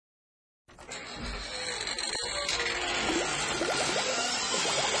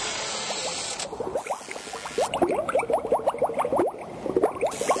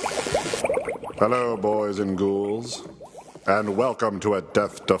Hello, boys and ghouls, and welcome to a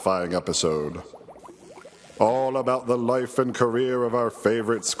death-defying episode. All about the life and career of our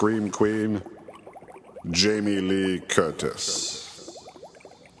favorite Scream Queen, Jamie Lee Curtis.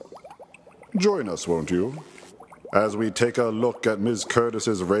 Join us, won't you, as we take a look at Ms.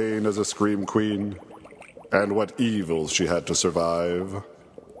 Curtis's reign as a Scream Queen and what evils she had to survive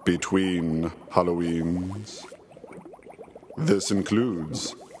between Halloweens. This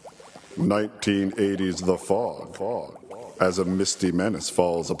includes 1980's The Fog, as a misty menace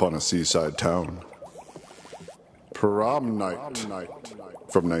falls upon a seaside town. Prom Night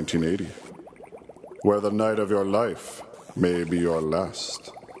from 1980, where the night of your life may be your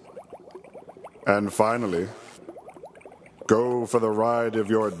last. And finally, go for the ride of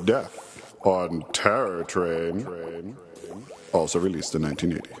your death on Terror Train, also released in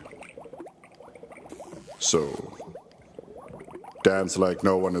 1980. So, dance like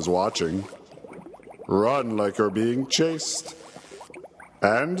no one is watching, run like you're being chased,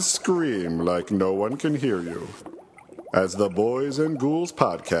 and scream like no one can hear you, as the Boys and Ghouls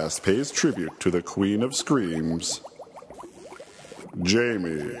podcast pays tribute to the Queen of Screams,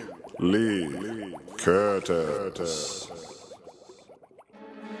 Jamie Lee Curtis.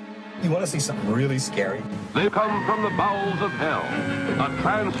 You want to see something really scary? They come from the bowels of hell, a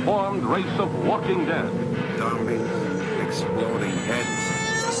transformed race of walking dead. Zombies, exploding heads.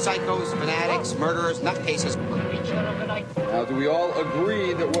 Psychos, fanatics, murderers, nutcases. Now, do we all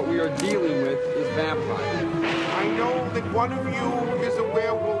agree that what we are dealing with is vampires? I know that one of you is a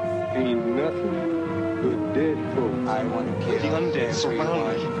werewolf. Ain't nothing but dead folks. I want to kill The undead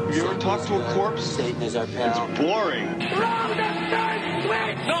surround me. You ever talk to a corpse? Satan is our pal. It's boring. Throw the third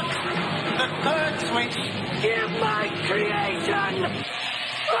switch! Not the third switch. Give my creation life!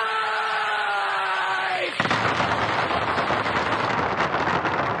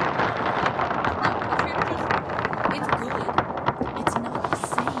 It's good. It's not the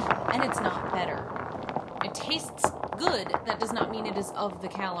same. And it's not better. It tastes good. That does not mean it is of the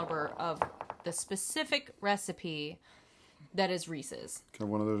caliber of the specific recipe that is Reese's. Can I have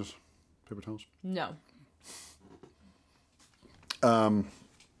one of those paper towels? No.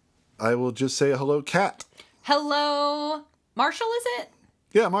 I will just say hello, Kat. Hello. Marshall, is it?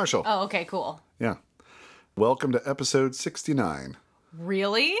 Yeah, Marshall. Oh, okay, cool. Yeah. Welcome to episode 69.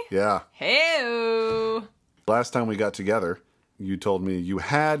 Really? Yeah. Hey-o. Last time we got together, you told me you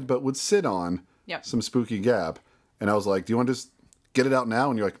had but would sit on some spooky gab. And I was like, do you want to just get it out now?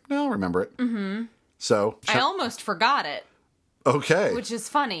 And you're like, no, I'll remember it. Mm-hmm. So. I almost forgot it. Okay. Which is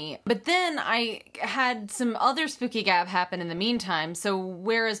funny. But then I had some other spooky gab happen in the meantime. So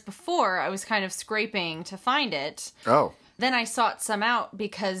whereas before I was kind of scraping to find it. Oh. Then I sought some out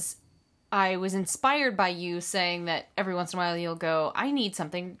because I was inspired by you saying that every once in a while you'll go, I need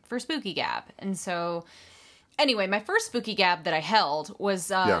something for spooky gab. And so, anyway, my first spooky gab that I held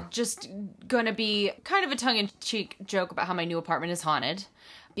was just going to be kind of a tongue-in-cheek joke about how my new apartment is haunted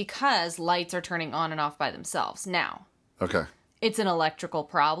because lights are turning on and off by themselves. Now, Okay. it's an electrical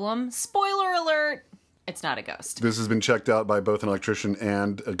problem. Spoiler alert, it's not a ghost. This has been checked out by both an electrician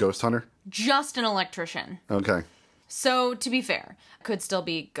and a ghost hunter? Just an electrician. Okay. So, to be fair, could still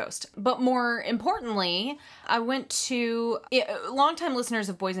be ghost. But more importantly, I went to... Longtime listeners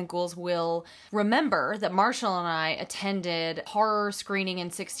of Boys and Ghouls will remember that Marshall and I attended horror screening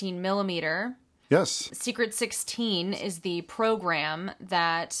in 16mm. Yes. Secret 16 is the program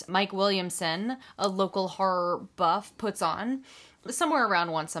that Mike Williamson, a local horror buff, puts on somewhere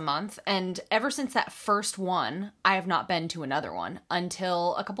around once a month. And ever since that first one, I have not been to another one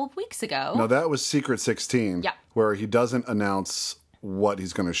until a couple of weeks ago. No, that was Secret 16. Yeah. Where he doesn't announce what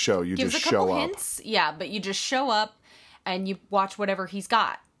he's going to show. You Gives just a couple show up. hints, yeah, but you just show up and you watch whatever he's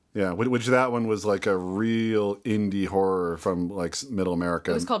got. Yeah, which that one was like a real indie horror from like Middle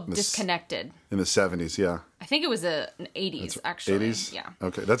America. It was called in the Disconnected. In the 70s, yeah. I think it was an 80s, actually. 80s? Yeah.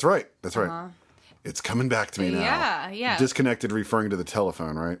 Okay, that's right. That's right. It's coming back to me now. Yeah. Disconnected referring to the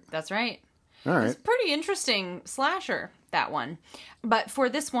telephone, right? That's right. All right. It's a pretty interesting slasher, that one. But for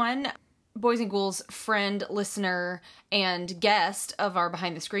this one, Boys and Ghouls friend, listener, and guest of our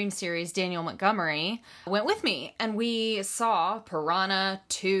Behind the Scream series, Daniel Montgomery, went with me, and we saw Piranha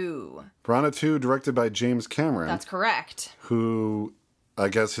 2. Piranha 2, directed by James Cameron. That's correct. Who, I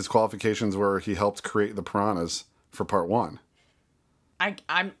guess his qualifications were he helped create the piranhas for part 1.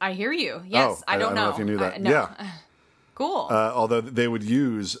 I hear you. Yes, I don't know if you knew that. no. Yeah. Cool. Although they would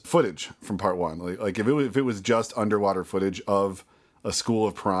use footage from part 1. Like if it was just underwater footage of a school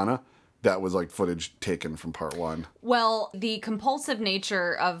of piranha, that was like footage taken from part 1. Well, the compulsive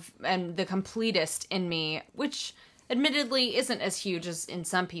nature of, and the completist in me, which admittedly isn't as huge as in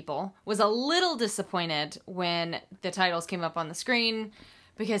some people, was a little disappointed when the titles came up on the screen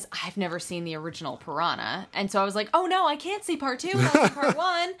because I've never seen the original Piranha. And so I was like, oh no, I can't see part 2 without seeing part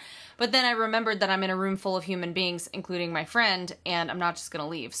 1. But then I remembered that I'm in a room full of human beings, including my friend, and I'm not just going to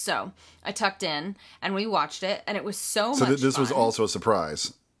leave. So I tucked in and we watched it, and it was so much fun. So this was also a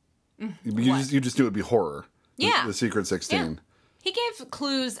surprise. You just knew it would be horror. Yeah. The Secret 16. Yeah. He gave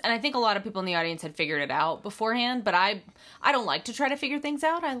clues, and I think a lot of people in the audience had figured it out beforehand, but I don't like to try to figure things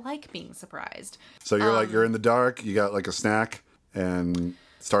out. I like being surprised. So you're you're in the dark, you got like a snack, and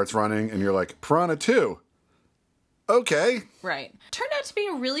starts running, and you're like, Piranha 2. Okay. Right. Turned out to be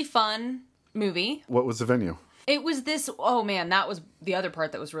a really fun movie. What was the venue? It was this, oh man, that was the other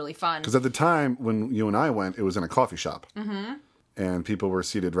part that was really fun. Because at the time when you and I went, it was in a coffee shop. Mm-hmm. And people were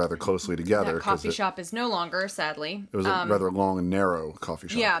seated rather closely together. That coffee shop is no longer, sadly. It was a rather long and narrow coffee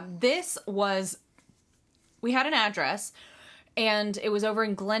shop. Yeah, this was, we had an address, and it was over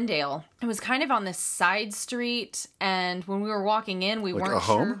in Glendale. It was kind of on this side street, and when we were walking in, we like weren't a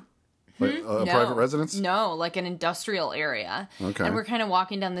home? sure. Like a private residence? No, like an industrial area. Okay. And we're kind of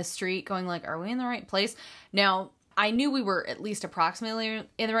walking down this street going like, are we in the right place? Now, I knew we were at least approximately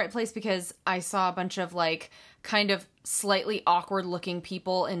in the right place because I saw a bunch of like kind of slightly awkward looking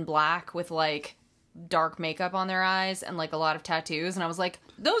people in black with like dark makeup on their eyes and like a lot of tattoos. And I was like,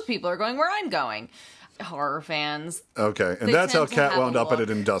 those people are going where I'm going. Horror fans. Okay. And They that's how tend to Kat have a wound up at look.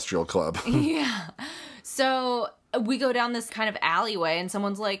 an industrial club. Yeah. So we go down this kind of alleyway and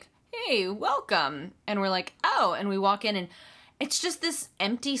someone's like, hey, welcome. And we're like, oh. And we walk in and it's just this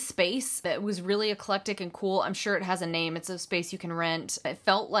empty space that was really eclectic and cool. I'm sure it has a name. It's a space you can rent. It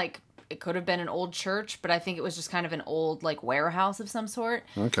felt like it could have been an old church, but I think it was just kind of an old like warehouse of some sort.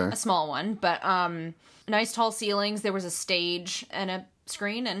 Okay. A small one, but nice tall ceilings. There was a stage and a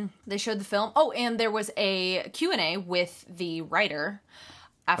screen and they showed the film. Oh, and there was a Q&A with the writer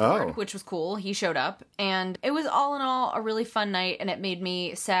afterward, which was cool. He showed up, and it was all in all a really fun night, and it made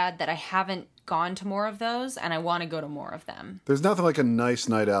me sad that I haven't gone to more of those, and I want to go to more of them. There's nothing like a nice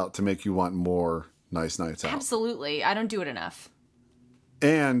night out to make you want more nice nights out. Absolutely. I don't do it enough.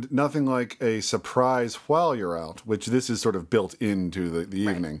 And nothing like a surprise while you're out, which this is sort of built into the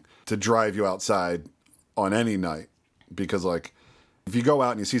evening, to drive you outside on any night. Because, like, if you go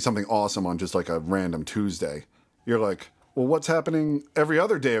out and you see something awesome on just like a random Tuesday, you're like, well, what's happening every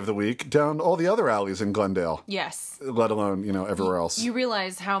other day of the week down all the other alleys in Glendale? Yes. Let alone, everywhere else. You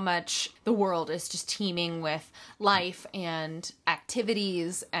realize how much the world is just teeming with life and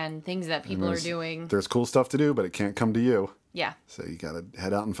activities and things that people are doing. There's cool stuff to do, but it can't come to you. Yeah. So you gotta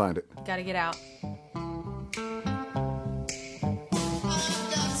head out and find it. Gotta get out.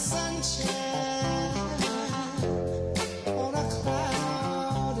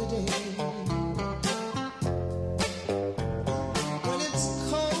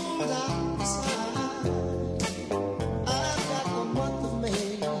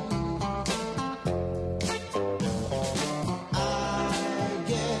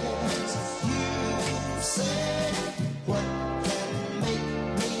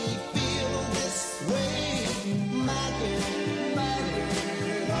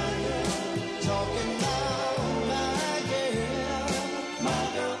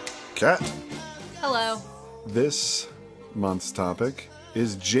 Kat. Hello. This month's topic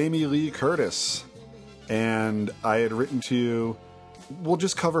is Jamie Lee Curtis. And I had written to you, we'll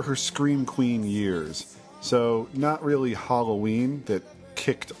just cover her Scream Queen years. So not really Halloween that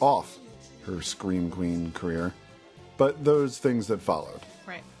kicked off her Scream Queen career, but those things that followed.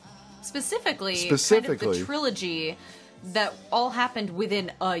 Right. Specifically, kind of the trilogy that all happened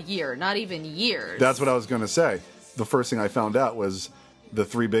within a year, not even years. That's what I was going to say. The first thing I found out was the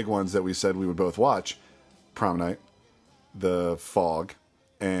three big ones that we said we would both watch, Prom Night, The Fog,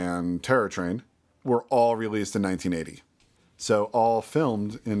 and Terror Train, were all released in 1980. So all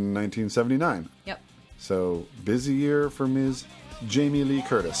filmed in 1979. Yep. So busy year for Ms. Jamie Lee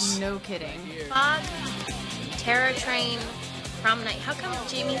Curtis. No kidding. Fog, Terror Train, Prom Night. How come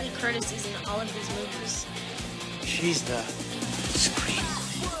Jamie Lee Curtis is in all of these movies? She's the Scream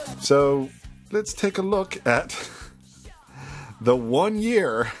Queen. So let's take a look at the 1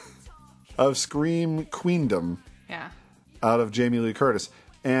 year of Scream Queendom out of Jamie Lee Curtis.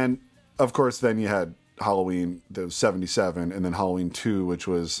 And, of course, then you had Halloween, that was 77, and then Halloween 2, which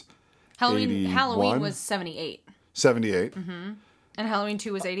was Halloween was 78. 78. Mm-hmm. And Halloween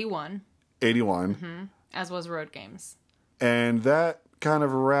 2 was 81. 81. Mm-hmm. As was Road Games. And that kind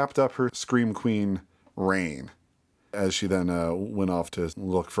of wrapped up her Scream Queen reign as she then went off to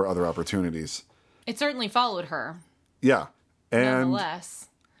look for other opportunities. It certainly followed her. Yeah. And nonetheless.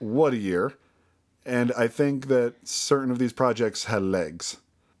 What a year. And I think that certain of these projects had legs,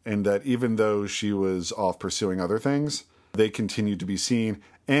 and that even though she was off pursuing other things, they continued to be seen,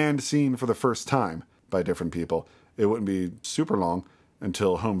 and seen for the first time by different people. It wouldn't be super long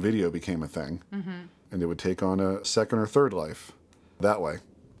until home video became a thing, and it would take on a second or third life that way.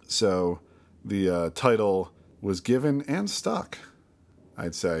 So the title was given and stuck,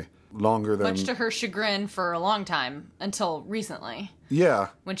 I'd say, longer than... Much to her chagrin for a long time, until recently. Yeah.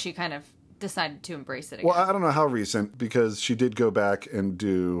 When she kind of decided to embrace it again. Well, I don't know how recent, because she did go back and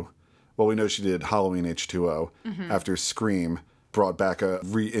do... Well, we know she did Halloween H2O after Scream brought back a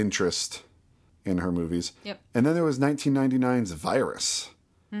re-interest in her movies. Yep. And then there was 1999's Virus,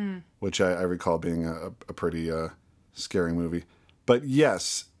 which I recall being a pretty scary movie. But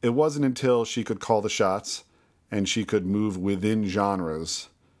yes, it wasn't until she could call the shots and she could move within genres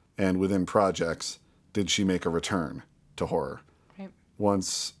and within projects did she make a return to horror. Right.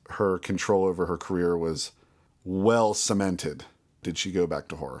 Once her control over her career was well cemented, did she go back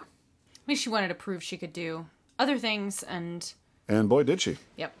to horror. I mean, she wanted to prove she could do other things, and boy, did she.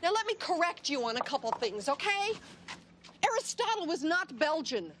 Yep. Now let me correct you on a couple things, okay? Aristotle was not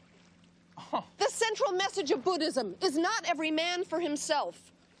Belgian. The central message of Buddhism is not every man for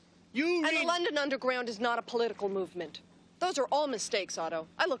himself. And the London Underground is not a political movement. Those are all mistakes, Otto.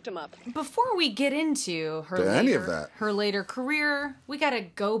 I looked them up. Before we get into her later career, we got to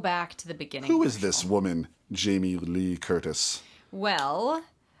go back to the beginning. Who is this woman, Jamie Lee Curtis? Well,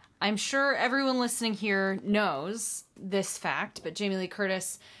 I'm sure everyone listening here knows this fact, but Jamie Lee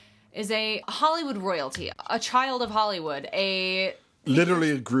Curtis is a Hollywood royalty, a child of Hollywood,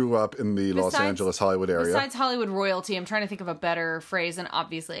 Literally grew up in the Los Angeles, Hollywood area. Besides Hollywood royalty, I'm trying to think of a better phrase, and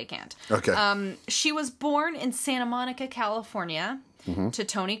obviously I can't. Okay. She was born in Santa Monica, California, to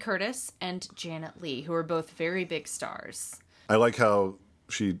Tony Curtis and Janet Leigh, who are both very big stars. I like how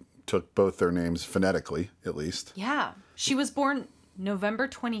she took both their names phonetically, at least. Yeah. She was born November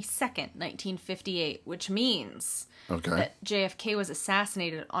 22nd, 1958, which means that JFK was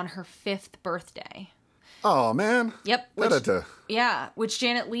assassinated on her 5th birthday. Oh, man. Yep. Which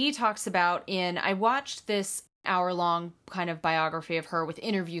Janet Leigh talks about in... I watched this hour-long kind of biography of her with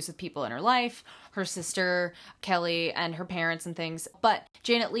interviews with people in her life, her sister, Kelly, and her parents and things. But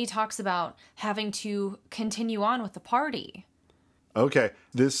Janet Leigh talks about having to continue on with the party. Okay.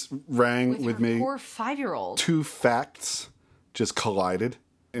 This rang with me. Poor 5-year-old. 2 facts just collided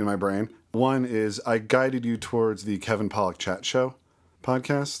in my brain. One is I guided you towards the Kevin Pollak Chat Show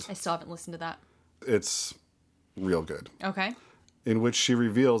podcast. I still haven't listened to that. It's real good. Okay. In which she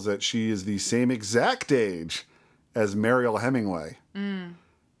reveals that she is the same exact age as Mariel Hemingway.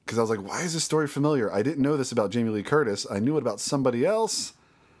 Because I was like, why is this story familiar? I didn't know this about Jamie Lee Curtis. I knew it about somebody else.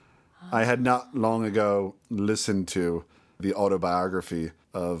 I had not long ago listened to the autobiography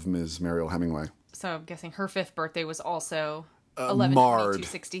of Ms. Mariel Hemingway. So I'm guessing her 5th birthday was also marred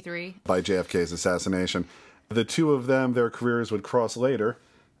 11/22/63 by JFK's assassination. The two of them, their careers would cross later,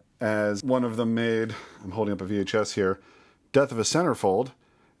 as one of them made, I'm holding up a VHS here, Death of a Centerfold,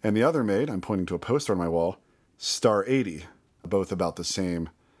 and the other made, I'm pointing to a poster on my wall, Star 80, both about the same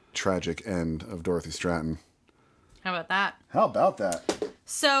tragic end of Dorothy Stratton. How about that? How about that?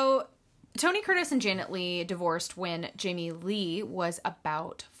 So, Tony Curtis and Janet Leigh divorced when Jamie Lee was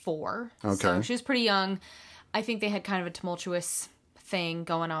about 4. Okay. So she was pretty young. I think they had kind of a tumultuous thing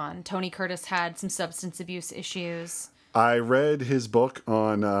going on. Tony Curtis had some substance abuse issues. I read his book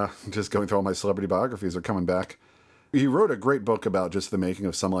on, just going through all my celebrity biographies are coming back. He wrote a great book about just the making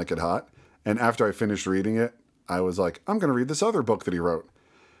of Some Like It Hot. And after I finished reading it, I was like, I'm going to read this other book that he wrote.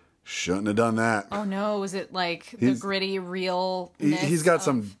 Shouldn't have done that. Oh no, was it like the gritty realness? He's got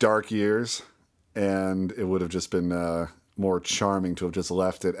some dark years, and it would have just been more charming to have just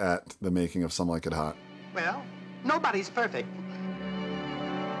left it at the making of Some Like It Hot. Well, nobody's perfect.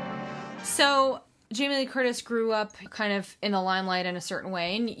 So, Jamie Lee Curtis grew up kind of in the limelight in a certain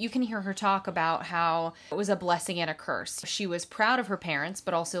way, and you can hear her talk about how it was a blessing and a curse. She was proud of her parents,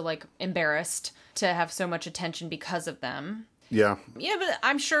 but also, like, embarrassed to have so much attention because of them. Yeah. Yeah, but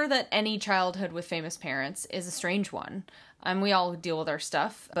I'm sure that any childhood with famous parents is a strange one. We all deal with our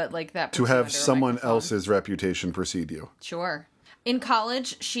stuff, but, like, that... To have someone else's reputation precede you. Sure. In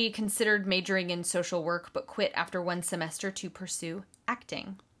college, she considered majoring in social work, but quit after 1 semester to pursue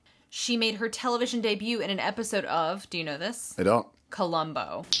acting. She made her television debut in an episode of, do you know this? I don't.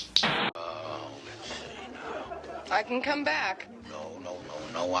 Columbo. Oh, let's see now. I can come back. No,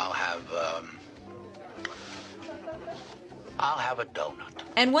 I'll have a donut.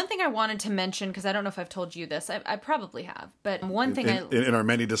 And one thing I wanted to mention, because I don't know if I've told you this, I probably have, but one thing in our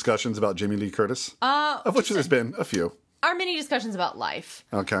many discussions about Jamie Lee Curtis? Of which there's been a few. Our many discussions about life.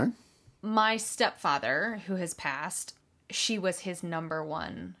 Okay. My stepfather, who has passed, she was his number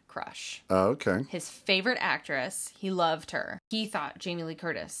one crush. Oh, okay. His favorite actress. He loved her. He thought Jamie Lee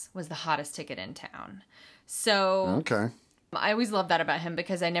Curtis was the hottest ticket in town. So Okay. I always loved that about him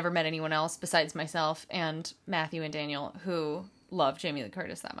because I never met anyone else besides myself and Matthew and Daniel who loved Jamie Lee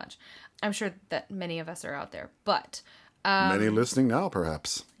Curtis that much. I'm sure that many of us are out there, but... Many listening now,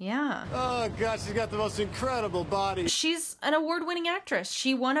 perhaps. Yeah. Oh, God, she's got the most incredible body. She's an award-winning actress.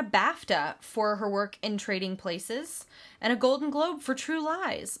 She won a BAFTA for her work in Trading Places and a Golden Globe for True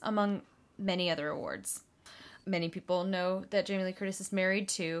Lies, among many other awards. Many people know that Jamie Lee Curtis is married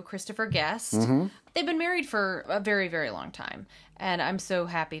to Christopher Guest. Mm-hmm. They've been married for a very, very long time, and I'm so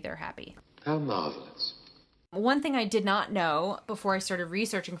happy they're happy. How marvelous. One thing I did not know before I started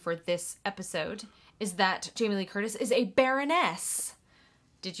researching for this episode is that Jamie Lee Curtis is a baroness.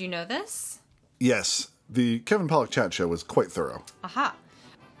 Did you know this? Yes. The Kevin Pollak chat show was quite thorough. Aha.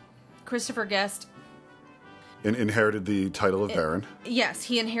 Christopher Guest... inherited the title of Baron. Yes,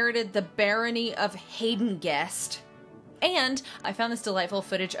 he inherited the barony of Hayden Guest. And I found this delightful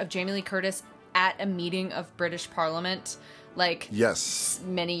footage of Jamie Lee Curtis at a meeting of British Parliament, like, yes,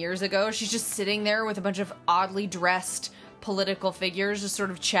 many years ago. She's just sitting there with a bunch of oddly dressed political figures, just sort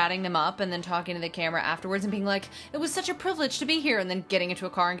of chatting them up and then talking to the camera afterwards and being like, it was such a privilege to be here, and then getting into a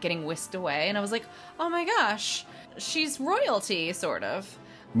car and getting whisked away. And I was like, oh my gosh, she's royalty, sort of.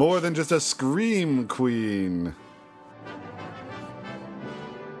 More than just a scream queen.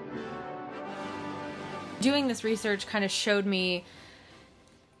 Doing this research kind of showed me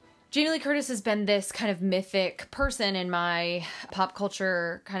Jamie Lee Curtis has been this kind of mythic person in my pop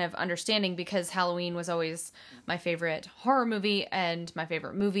culture kind of understanding because Halloween was always my favorite horror movie and my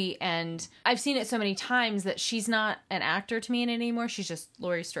favorite movie, and I've seen it so many times that she's not an actor to me anymore. She's just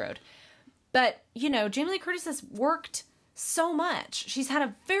Laurie Strode. But, you know, Jamie Lee Curtis has worked so much. She's had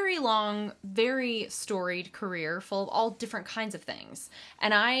a very long, very storied career full of all different kinds of things.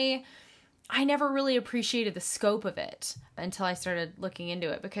 And I never really appreciated the scope of it until I started looking into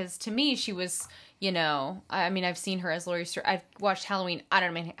it, because to me, she was, you know, I mean, I've seen her as Laurie Strode. I've watched Halloween, I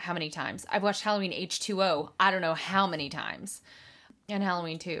don't know how many times. I've watched Halloween H2O, I don't know how many times. And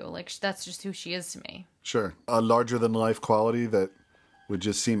Halloween 2. Like, that's just who she is to me. Sure. A larger-than-life quality that would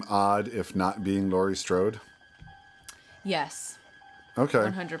just seem odd if not being Laurie Strode? Yes. Okay.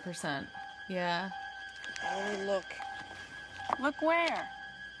 100%. Yeah. Oh, look. Look where?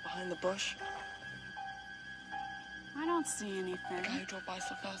 Behind the bush. I don't see anything. The guy who drove by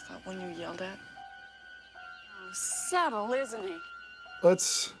so fast, that one you yelled at. Oh, subtle, isn't he?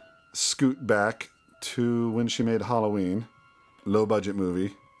 Let's scoot back to when she made Halloween, low-budget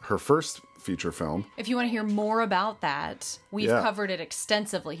movie, her first feature film. If you want to hear more about that, we've Yeah. covered it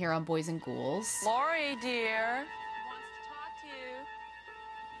extensively here on Boys and Ghouls. Laurie, dear. He wants to talk to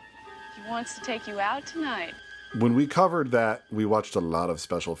you. He wants to take you out tonight. When we covered that, we watched a lot of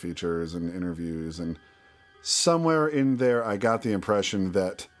special features and interviews, and somewhere in there I got the impression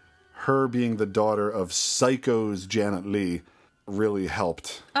that her being the daughter of Psycho's Janet Leigh really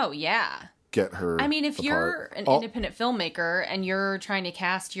helped Oh, yeah. get her I mean, if the you're part. an independent filmmaker and you're trying to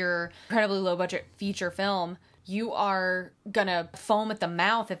cast your incredibly low-budget feature film, you are gonna foam at the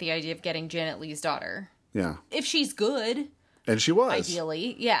mouth at the idea of getting Janet Leigh's daughter. Yeah. If she's good, And she was.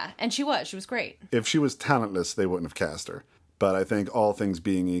 ideally. Yeah, and she was. She was great. If she was talentless, they wouldn't have cast her. But I think all things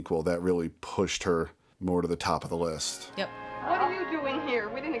being equal, that really pushed her more to the top of the list. Yep. What are you doing here?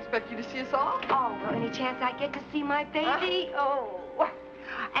 We didn't expect you to see us all. Oh, well, any chance I get to see my baby? Oh.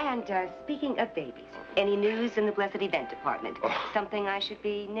 And speaking of babies, any news in the Blessed Event Department? Something I should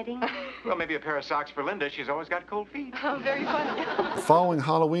be knitting? Well, maybe a pair of socks for Linda. She's always got cold feet. Oh, very funny. Following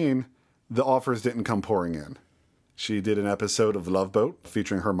Halloween, the offers didn't come pouring in. She did an episode of Love Boat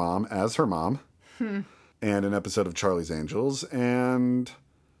featuring her mom as her mom, and an episode of Charlie's Angels, and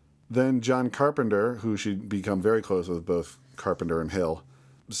then John Carpenter, who she'd become very close with, both Carpenter and Hill,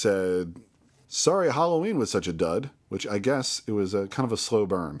 said, sorry Halloween was such a dud, which I guess it was a kind of a slow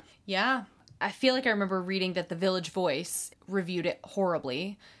burn. Yeah. I feel like I remember reading that the Village Voice reviewed it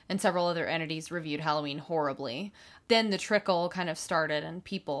horribly, and several other entities reviewed Halloween horribly. Then the trickle kind of started and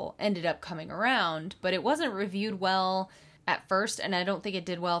people ended up coming around, but it wasn't reviewed well at first, and I don't think it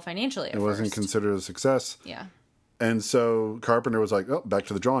did well financially at It first. wasn't considered a success. Yeah. And so Carpenter was like, oh, back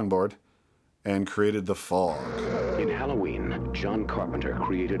to the drawing board, and created The Fog. In Halloween, John Carpenter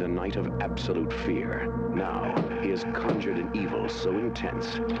created a night of absolute fear. Now, he has conjured an evil so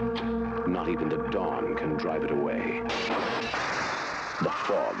intense, not even the dawn can drive it away. The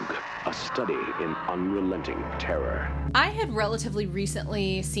Fog, a a study in unrelenting terror. I had relatively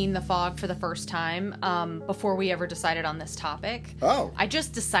recently seen The Fog for the first time before we ever decided on this topic. Oh. I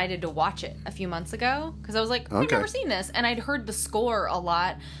just decided to watch it a few months ago because I was like, I've never seen this. And I'd heard the score a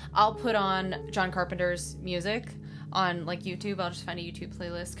lot. I'll put on John Carpenter's music on like YouTube. I'll just find a YouTube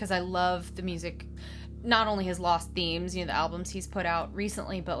playlist because I love the music. Not only his Lost Themes, the albums he's put out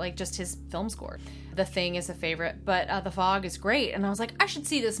recently, but like just his film score. The Thing is a favorite, but The Fog is great. And I was like, I should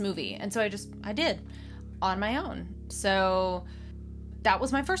see this movie. And so I did on my own. So that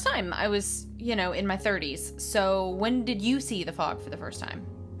was my first time. I was, in my 30s. So when did you see The Fog for the first time?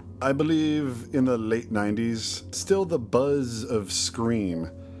 I believe in the late 90s. Still the buzz of Scream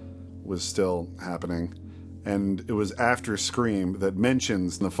was still happening. And it was after Scream that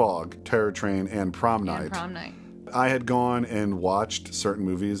mentions The Fog, Terror Train, and Prom Night. And Prom Night. I had gone and watched certain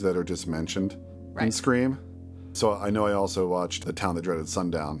movies that are just mentioned in Scream. So I know I also watched The Town That Dreaded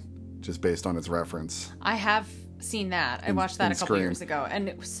Sundown, just based on its reference. I have seen that. I watched that a couple years ago, and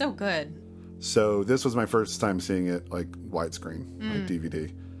it was so good. So this was my first time seeing it like widescreen, like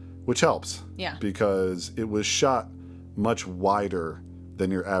DVD, which helps. Yeah. Because it was shot much wider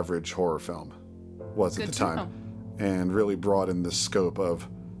than your average horror film was at the time. And really broadened the scope of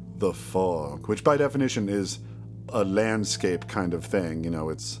The Fog, which by definition is a landscape kind of thing.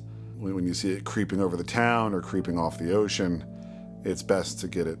 It's when you see it creeping over the town or creeping off the ocean, it's best to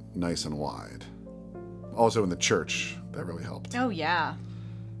get it nice and wide. Also in the church, that really helped. Oh, yeah.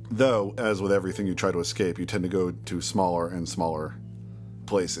 Though, as with everything you try to escape, you tend to go to smaller and smaller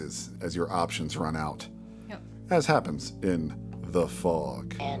places as your options run out. Yep. As happens in The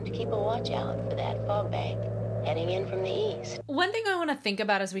Fog. And keep a watch out for that fog bank heading in from the east. One thing I want to think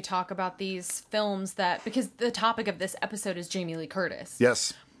about as we talk about these films because the topic of this episode is Jamie Lee Curtis.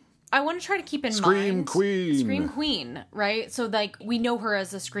 Yes. I want to try to keep in mind... Scream Queen, right? So, we know her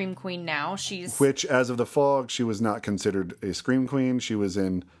as a Scream Queen now. Which, as of The Fog, she was not considered a Scream Queen. She was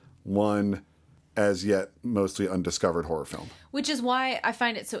in one as yet mostly undiscovered horror film. Which is why I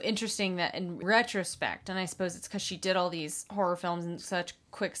find it so interesting that in retrospect, and I suppose it's because she did all these horror films in such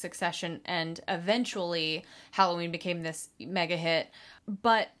quick succession, and eventually Halloween became this mega hit.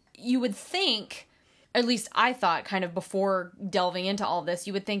 But you would think, at least I thought kind of before delving into all this,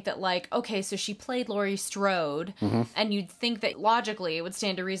 you would think that okay, so she played Laurie Strode, and you'd think that logically it would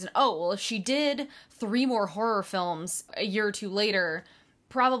stand to reason, if she did 3 more horror films a year or 2 later,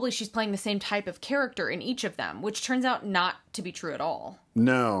 probably she's playing the same type of character in each of them, which turns out not to be true at all.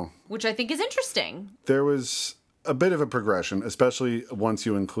 No. Which I think is interesting. There was a bit of a progression, especially once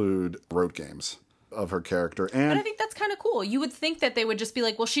you include road games of her character. But I think that's kind of cool. You would think that they would just be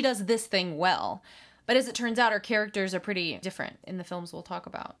like, well, she does this thing well. But as it turns out, her characters are pretty different in the films we'll talk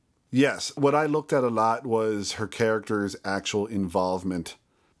about. Yes. What I looked at a lot was her character's actual involvement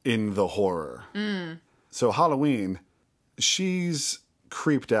in the horror. So Halloween, she's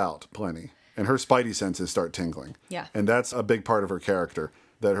creeped out plenty, and her spidey senses start tingling. Yeah. And that's a big part of her character,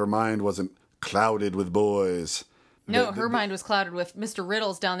 that her mind wasn't clouded with boys. No, her mind was clouded with Mr.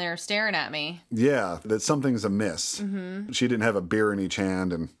 Riddle's down there staring at me. Yeah, that something's amiss. She didn't have a beer in each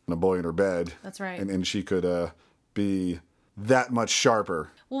hand and a boy in her bed. That's right. And she could be that much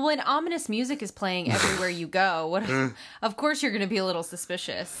sharper. Well, when ominous music is playing everywhere you go, of course you're going to be a little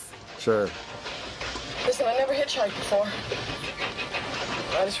suspicious. Sure. Listen, I never hitchhiked before.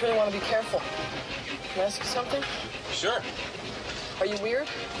 I just really want to be careful. Can I ask you something? Sure. Are you weird?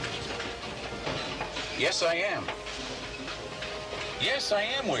 Yes, I am. Yes, I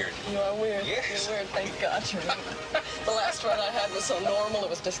am weird. You are weird. Yes. You're weird. Thank God you're weird. The last ride I had was so normal, it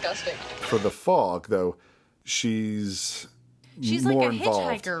was disgusting. For The Fog, though, she's more like a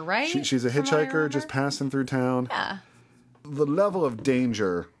involved. Hitchhiker, right? She's a hitchhiker just passing through town. Yeah. The level of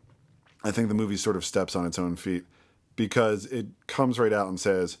danger, I think the movie sort of steps on its own feet, because it comes right out and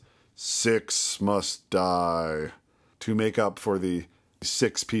says, 6 must die, to make up for the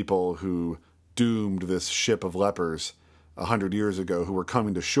 6 people who doomed this ship of lepers 100 years ago, who were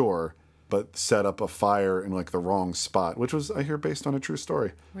coming to shore, but set up a fire in the wrong spot, which was, I hear, based on a true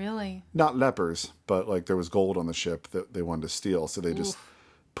story. Really? Not lepers, but there was gold on the ship that they wanted to steal, so they just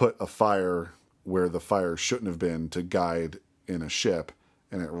put a fire where the fire shouldn't have been to guide in a ship,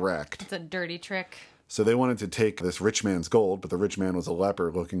 and it wrecked. It's a dirty trick. So they wanted to take this rich man's gold, but the rich man was a leper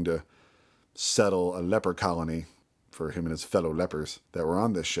looking to settle a leper colony for him and his fellow lepers that were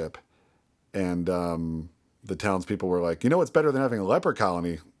on this ship. And the townspeople were like, what's better than having a leper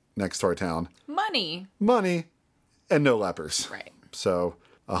colony next to our town? Money. Money and no lepers. Right. So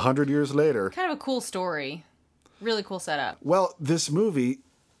 100 years later. Kind of a cool story. Really cool setup. Well, this movie,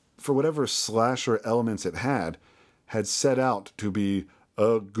 for whatever slasher elements it had set out to be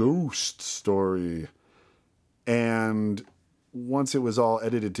a ghost story. And once it was all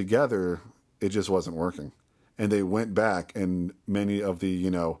edited together, it just wasn't working. And they went back, and many of the,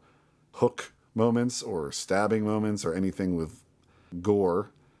 hook moments or stabbing moments or anything with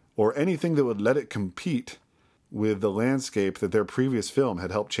gore or anything that would let it compete with the landscape that their previous film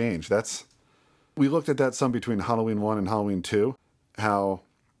had helped change. We looked at that some between Halloween 1 and Halloween 2, how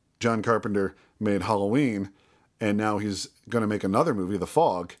John Carpenter made Halloween, and now he's going to make another movie, The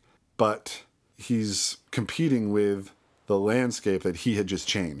Fog, but he's competing with the landscape that he had just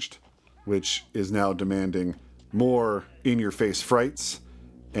changed, which is now demanding more in-your-face frights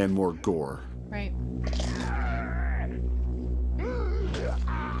and more gore. Right.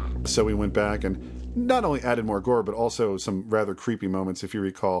 So we went back and not only added more gore, but also some rather creepy moments, if you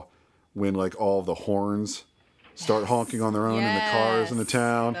recall, when like all the horns start honking on their own in the cars in the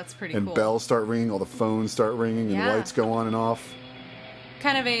town. That's pretty and cool. Bells start ringing, all the phones start ringing, and lights go on and off.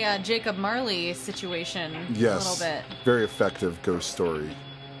 Kind of a Jacob Marley situation. Yes. A little bit. Very effective ghost story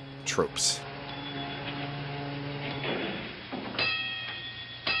tropes.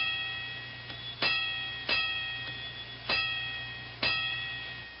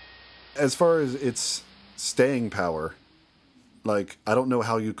 As far as its staying power, like, I don't know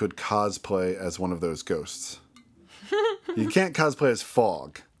how you could cosplay as one of those ghosts. You can't cosplay as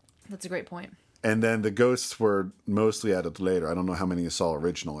Fog. That's a great point. And then the ghosts were mostly added later. I don't know how many you saw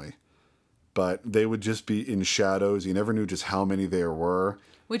originally. But they would just be in shadows. You never knew just how many there were.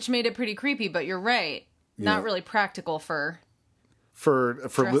 Which made it pretty creepy, but you're right. Not really practical for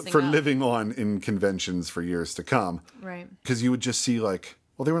living on in conventions for years to come. Right. Because you would just see like,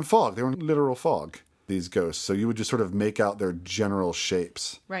 well, they were in fog. They were in literal fog, these ghosts. So you would just sort of make out their general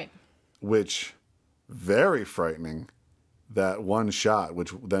shapes. Right. Which, very frightening. That one shot,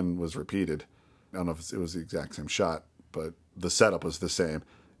 which then was repeated. I don't know if it was the exact same shot, but the setup was the same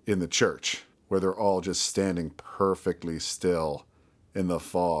in the church, where they're all just standing perfectly still in the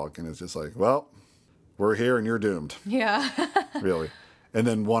fog. And it's just like, well, we're here and you're doomed. Yeah. Really. And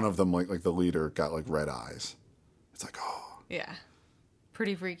then one of them, like the leader, got like red eyes. It's like, oh. Yeah.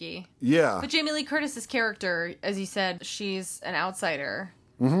 Pretty freaky. Yeah. But Jamie Lee Curtis's character, as you said, she's an outsider.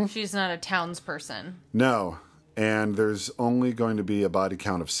 Mm-hmm. She's not a townsperson. No. And there's only going to be a body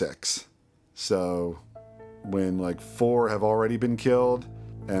count of 6. So when like 4 have already been killed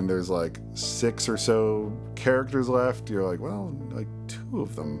and there's like 6 or so characters left, you're like, well, like 2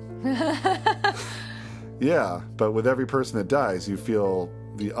 of them. Yeah. But with every person that dies, you feel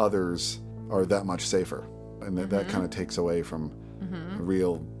the others are that much safer. And that kind of takes away from a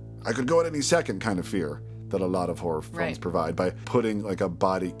real, I could go at any second kind of fear that a lot of horror films provide by putting like a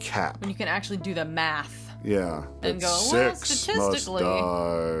body cap. When you can actually do the math. Yeah. And go, well, 6 statistically.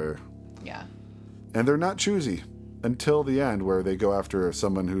 must die. Yeah. And they're not choosy until the end, where they go after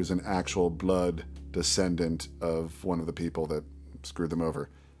someone who's an actual blood descendant of one of the people that screwed them over.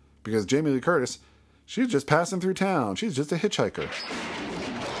 Because Jamie Lee Curtis, she's just passing through town. She's just a hitchhiker.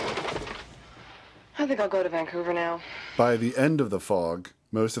 I think I'll go to Vancouver now. By the end of The Fog,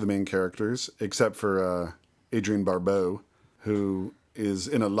 most of the main characters, except for Adrienne Barbeau, who is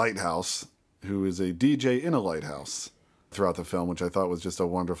in a lighthouse, who is a DJ in a lighthouse throughout the film, which I thought was just a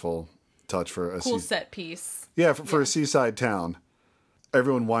wonderful touch for a cool set piece. Yeah, for a seaside town.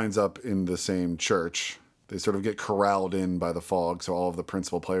 Everyone winds up in the same church. They sort of get corralled in by the fog, so all of the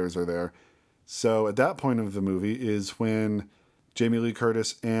principal players are there. So at that point of the movie is when Jamie Lee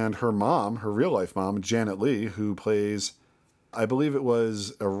Curtis and her mom, her real-life mom, Janet Leigh, who plays, I believe it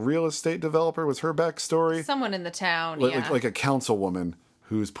was a real estate developer, was her backstory. Someone in the town, like a councilwoman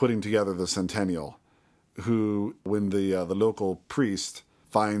who's putting together the Centennial, who, when the local priest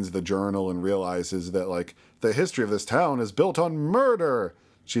finds the journal and realizes that, like, the history of this town is built on murder,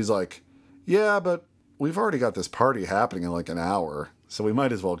 she's like, yeah, but we've already got this party happening in like an hour, so we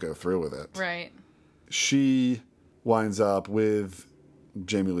might as well go through with it. Right. She Winds up with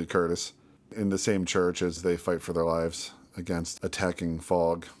Jamie Lee Curtis in the same church as they fight for their lives against attacking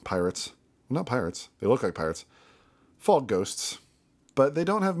fog pirates. Well, not pirates. They look like pirates. Fog ghosts. But they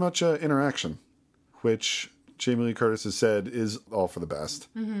don't have much interaction, which Jamie Lee Curtis has said is all for the best.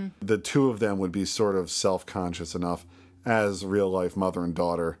 Mm-hmm. The two of them would be sort of self-conscious enough as real-life mother and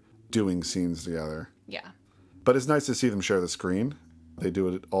daughter doing scenes together. Yeah. But it's nice to see them share the screen. They do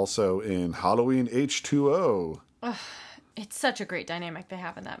it also in Halloween H2O. Ugh, it's such a great dynamic they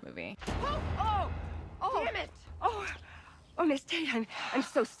have in that movie. Oh, damn it! Oh, Miss Tate, I'm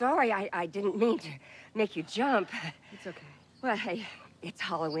so sorry. I didn't mean to make you jump. It's okay. Well, hey, it's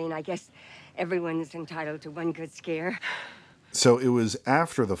Halloween. I guess everyone's entitled to one good scare. So it was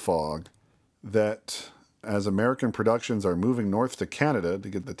after The Fog that As American productions are moving north to Canada to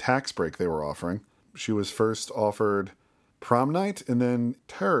get the tax break they were offering, she was first offered Prom Night and then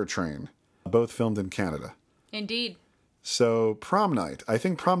Terror Train, both filmed in Canada. Indeed. So Prom Night. I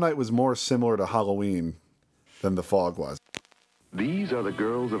think Prom Night was more similar to Halloween than The Fog was. These are the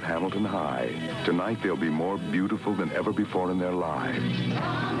girls of Hamilton High. Tonight they'll be more beautiful than ever before in their lives.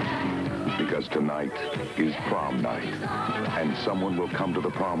 Because tonight is prom night. And someone will come to the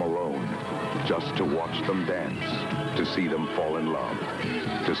prom alone just to watch them dance, to see them fall in love,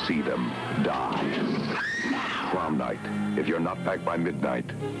 to see them die. Prom night. If you're not back by midnight,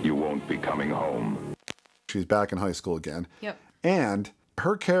 you won't be coming home. She's back in high school again. Yep. And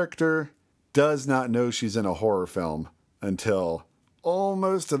her character does not know she's in a horror film until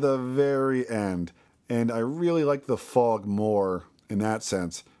almost to the very end. And I really like The Fog more in that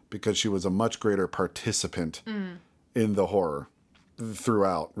sense because she was a much greater participant in the horror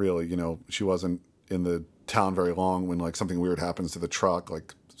throughout, really. You know, she wasn't in the town very long when, like, something weird happens to the truck,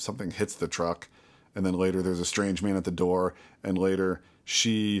 like something hits the truck. And then later there's a strange man at the door. And later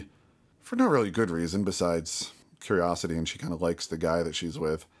she, for no really good reason besides curiosity, and she kind of likes the guy that she's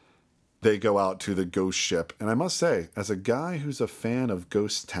with, they go out to the ghost ship. And I must say, as a guy who's a fan of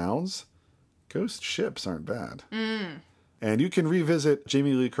ghost towns, ghost ships aren't bad. And you can revisit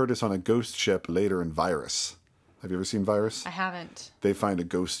Jamie Lee Curtis on a ghost ship later in Virus. Have you ever seen Virus? I haven't. They find a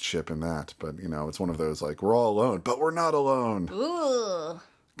ghost ship in that. But, you know, it's one of those, like, we're all alone, but we're not alone. Ooh.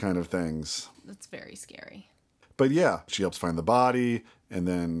 Kind of things. That's very scary. But yeah, she helps find the body. And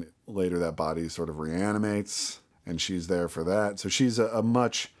then later that body sort of reanimates. And she's there for that. So she's a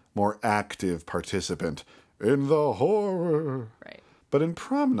much more active participant in the horror. Right. But in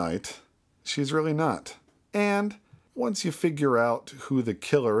Prom Night, she's really not. And once you figure out who the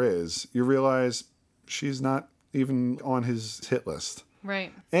killer is, you realize she's not even on his hit list.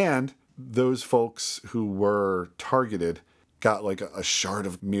 Right. And those folks who were targeted got like a shard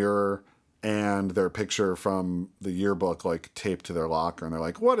of mirror and their picture from the yearbook like taped to their locker. And they're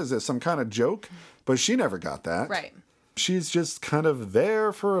like, what is this, some kind of joke? But she never got that. Right. She's just kind of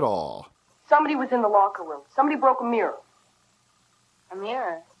there for it all. Somebody was in the locker room. Somebody broke a mirror. A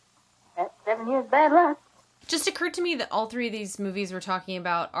mirror? That's 7 years bad luck. Just occurred to me that all three of these movies we're talking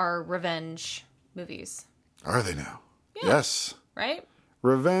about are revenge movies. Are they now? Yeah. Yes. Right?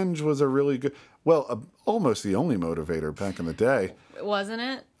 Revenge was a really good, well, almost the only motivator back in the day. Wasn't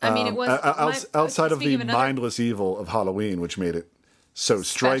it? I mean, it was... outside of the another... mindless evil of Halloween, which made it so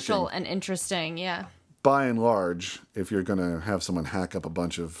striking. Special and interesting, yeah. By and large, if you're going to have someone hack up a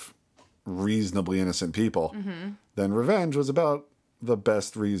bunch of reasonably innocent people, then Revenge was about the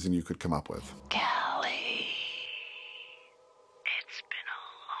best reason you could come up with. Callie, it's been a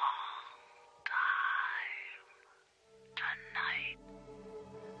long time. Tonight,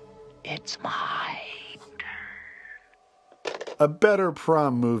 it's my turn. A better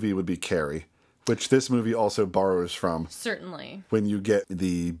prom movie would be Carrie, which this movie also borrows from. Certainly. When you get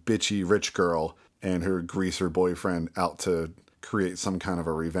the bitchy rich girl and her greaser boyfriend out to create some kind of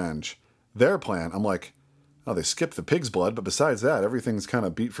a revenge. Their plan, I'm like, oh, they skipped the pig's blood, but besides that, everything's kind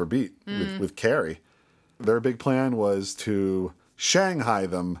of beat for beat with Carrie. Their big plan was to Shanghai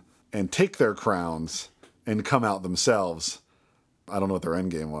them and take their crowns and come out themselves. I don't know what their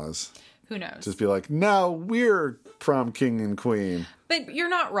end game was. Who knows? Just be like, now we're prom king and queen. But you're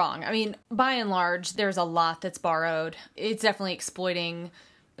not wrong. I mean, by and large, there's a lot that's borrowed. It's definitely exploiting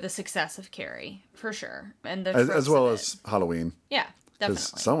the success of Carrie, for sure. And the as well as Halloween. Yeah, definitely.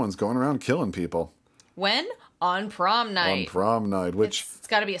 Because someone's going around killing people. When? On prom night. On prom night, which... It's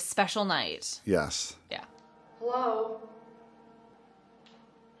got to be a special night. Yes. Yeah. Hello?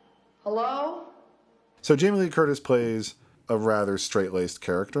 Hello? So Jamie Lee Curtis plays a rather straight-laced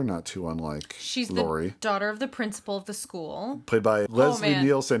character, not too unlike She's Laurie. the daughter of the principal of the school. Played by Leslie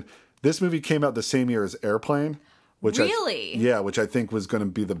Nielsen. This movie came out the same year as Airplane. Which really? Which I think was going to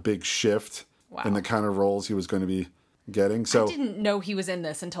be the big shift in the kind of roles he was going to be getting. So I didn't know he was in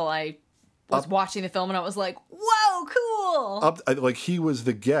this until I was watching the film, and I was like, whoa, cool! Like, he was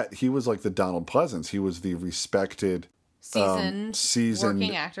the get. He was like the Donald Pleasance. He was the respected... seasoned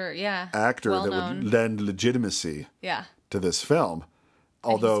working actor, yeah. Actor that would lend legitimacy to this film.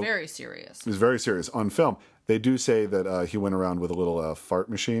 Although he's very serious. He was very serious. On film, they do say that he went around with a little fart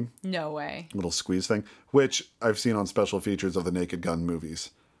machine. No way. A little squeeze thing, which I've seen on special features of the Naked Gun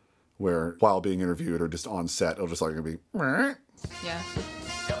movies, where while being interviewed or just on set, it'll just like be... Yeah.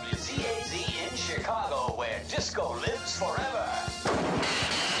 WCAZ in Chicago, where disco lives forever.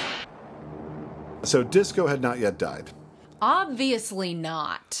 So disco had not yet died. Obviously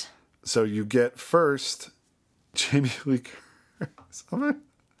not. So you get first Jamie Lee Curtis.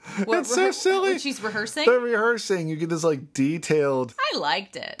 What, It's so silly. When she's rehearsing? They're rehearsing. You get this like detailed I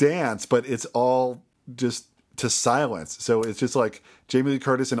liked it. dance, but it's all just to silence. So it's just like Jamie Lee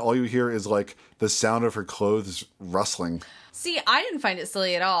Curtis, and all you hear is like the sound of her clothes rustling. See, I didn't find it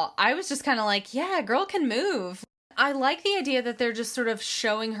silly at all. I was just kind of like, yeah, girl can move. I like the idea that they're just sort of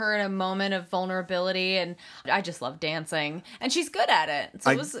showing her in a moment of vulnerability, and I just love dancing. And she's good at it.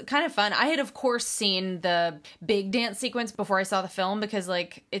 So it was kind of fun. I had, of course, seen the big dance sequence before I saw the film because,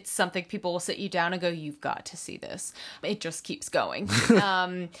 like, it's something people will sit you down and go, you've got to see this. It just keeps going.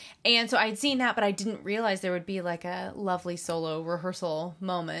 And so I'd seen that, but I didn't realize there would be, like, a lovely solo rehearsal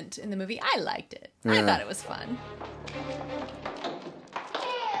moment in the movie. I liked it. Yeah. I thought it was fun.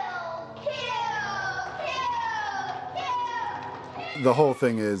 The whole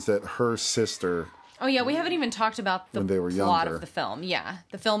thing is that her sister... Oh, yeah, we haven't even talked about the when they were plot younger. of the film. Yeah,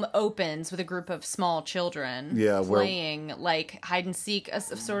 the film opens with a group of small children playing, like, hide and seek, a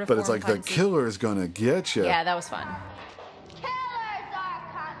sort of But it's form like, of the hide and seek. killer's gonna get you. Yeah, that was fun.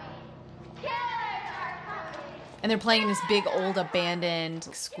 And they're playing in this big, old, abandoned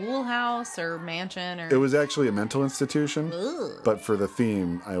schoolhouse or mansion. Or It was actually a mental institution, Ugh. but for the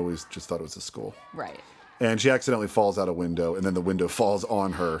theme, I always just thought it was a school. Right. And she accidentally falls out a window, and then the window falls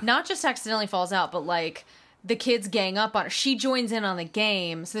on her. Not just accidentally falls out, but, like, the kids gang up on her. She joins in on the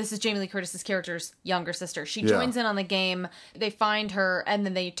game. So this is Jamie Lee Curtis's character's younger sister. She joins in on the game. They find her, and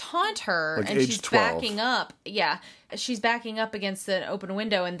then they taunt her. Like and age she's 12. backing up. Yeah. She's backing up against an open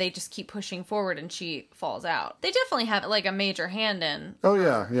window, and they just keep pushing forward, and she falls out. They definitely have, like, a major hand in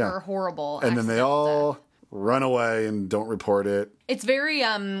her horrible And then they accidental all run away and don't report it. It's very,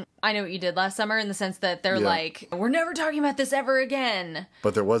 I Know What You Did Last Summer in the sense that they're like, we're never talking about this ever again.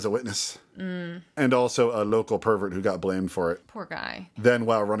 But there was a witness. Mm. And also a local pervert who got blamed for it. Poor guy. Then,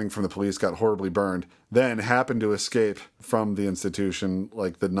 while running from the police, got horribly burned. Then happened to escape from the institution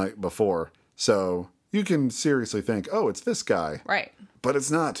like the night before. So you can seriously think, oh, it's this guy. Right. But it's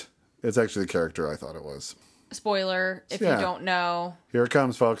not. It's actually the character I thought it was. Spoiler, if you don't know. Here it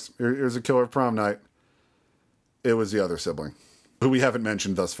comes, folks. Here's a killer of prom night. It was the other sibling, who we haven't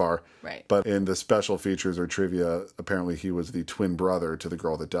mentioned thus far. Right. But in the special features or trivia, apparently he was the twin brother to the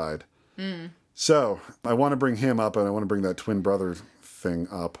girl that died. Mm. So I want to bring him up, and I want to bring that twin brother thing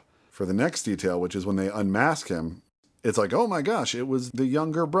up for the next detail, which is when they unmask him. It's like, oh my gosh, it was the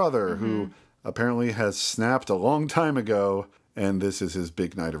younger brother who apparently has snapped a long time ago, and this is his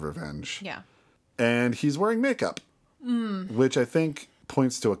big night of revenge. Yeah. And he's wearing makeup, which I think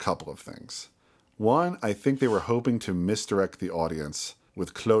points to a couple of things. One, I think they were hoping to misdirect the audience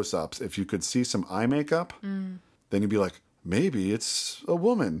with close-ups. If you could see some eye makeup, then you'd be like, maybe it's a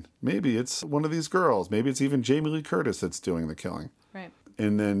woman. Maybe it's one of these girls. Maybe it's even Jamie Lee Curtis that's doing the killing. Right.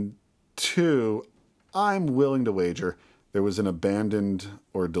 And then two, I'm willing to wager there was an abandoned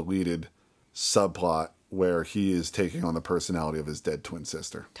or deleted subplot where he is taking on the personality of his dead twin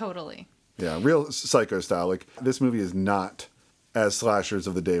sister. Totally. Yeah, real Psycho style. Like, this movie is not, as slashers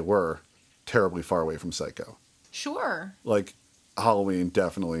of the day were, terribly far away from Psycho. Sure. Like, Halloween,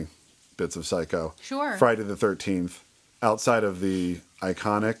 definitely bits of Psycho. Sure. Friday the 13th, outside of the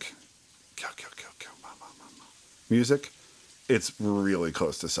iconic kill, music, it's really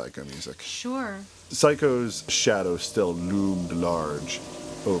close to Psycho music. Sure. Psycho's shadow still loomed large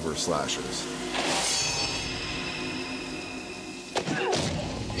over slashers.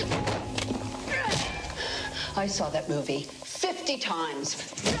 I saw that movie 50 times.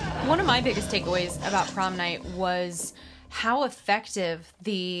 One of my biggest takeaways about Prom Night was how effective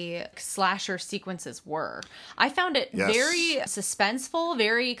the slasher sequences were. I found it very suspenseful,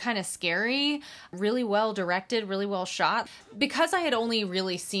 very kind of scary, really well directed, really well shot. Because I had only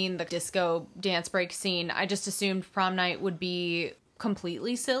really seen the disco dance break scene, I just assumed Prom Night would be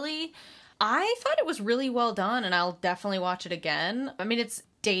completely silly. I thought it was really well done, and I'll definitely watch it again. I mean, it's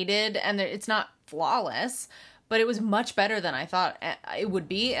dated and it's not flawless, but it was much better than I thought it would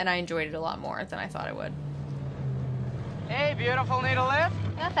be, and I enjoyed it a lot more than I thought I would. Hey, beautiful, need a lift?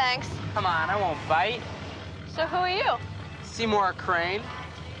 No, thanks. Come on, I won't bite. So who are you? Seymour Crane.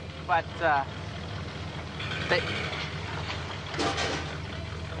 But,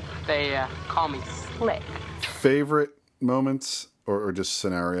 they call me Slick. Favorite moments, or just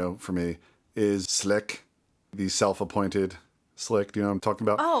scenario for me, is Slick, the self-appointed Slick. Do you know what I'm talking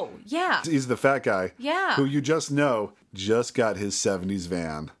about? Oh, yeah. He's the fat guy. Yeah. Who you just know just got his 70s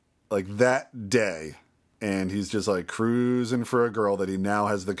van. Like that day. And he's just like cruising for a girl that he now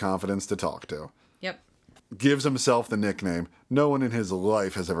has the confidence to talk to. Yep. Gives himself the nickname. No one in his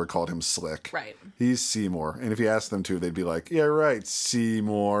life has ever called him Slick. Right. He's Seymour. And if you ask them to, they'd be like, yeah, right,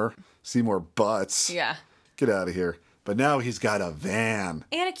 Seymour. Seymour Butts. Yeah. Get out of here. But now he's got a van.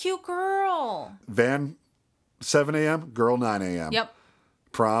 And a cute girl. Van, 7 a.m., girl, 9 a.m. Yep.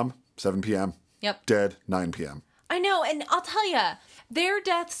 Prom, 7 p.m. Yep. Dead, 9 p.m. I know, and I'll tell you, their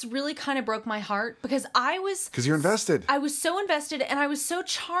deaths really kind of broke my heart because Because you're invested. I was so invested and I was so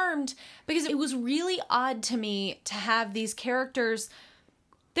charmed because it was really odd to me to have these characters.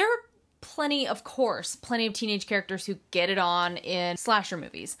 There are plenty of teenage characters who get it on in slasher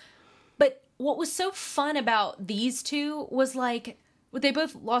movies. But what was so fun about these two was like, they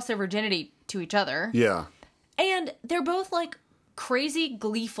both lost their virginity to each other. Yeah. And they're both like crazy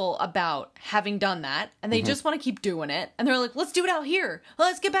gleeful about having done that, and they just want to keep doing it, and they're like, let's do it out here,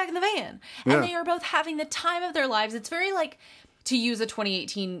 let's get back in the van. Yeah. And they are both having the time of their lives. It's very like, to use a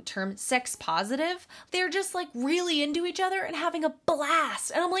 2018 term, sex positive. They're just like really into each other and having a blast,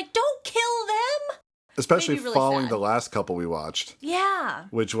 and I'm like, don't kill them. Especially really following sad. the last couple we watched. Yeah.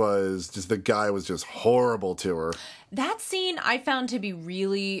 Which was just, the guy was just horrible to her. That scene I found to be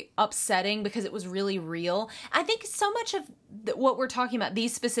really upsetting because it was really real. I think so much of what we're talking about,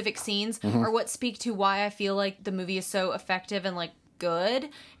 these specific scenes, are what speak to why I feel like the movie is so effective and like good,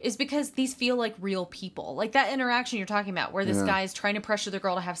 is because these feel like real people. Like that interaction you're talking about where this guy is trying to pressure the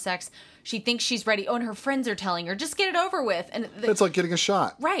girl to have sex. She thinks she's ready. Oh, and her friends are telling her, just get it over with. And It's like getting a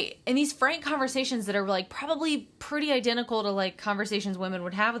shot. Right. And these frank conversations that are like probably pretty identical to like conversations women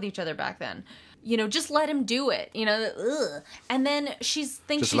would have with each other back then. You know, just let him do it. You know, ugh. And then thinks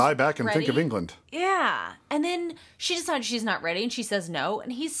Just she's lie back and think of ready. England. Yeah. And then she decides she's not ready and she says no.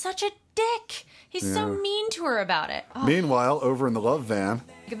 And he's such a dick. He's so mean to her about it. Oh, Meanwhile, over in the love van.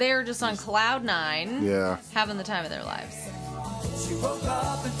 they're just on cloud nine. Yeah. Having the time of their lives. She woke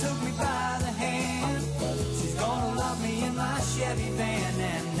up and took me by the hand. She's gonna love me in my Chevy van,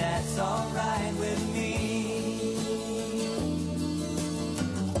 and that's alright with me.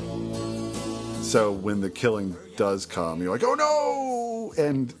 So when the killing does come, you're like, oh no!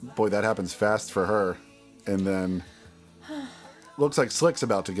 And boy, that happens fast for her. And then looks like Slick's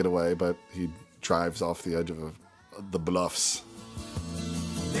about to get away, but he drives off the edge of the bluffs.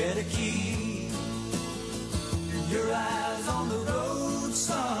 Better keep your eyes on the road,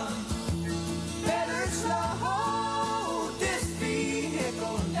 son. Better slow this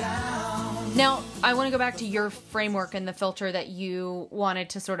vehicle down. Now, I want to go back to your framework and the filter that you wanted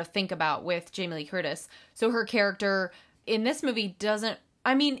to sort of think about with Jamie Lee Curtis. So her character in this movie doesn't,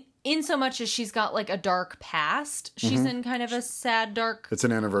 I mean, in so much as she's got like a dark past, she's in kind of a sad, dark It's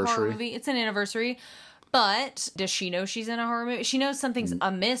an anniversary. horror movie. It's an anniversary. But does she know she's in a horror movie? She knows something's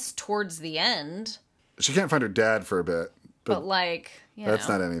amiss towards the end. She can't find her dad for a bit. But like, you that's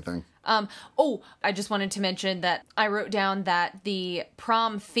know. not anything. I just wanted to mention that I wrote down that the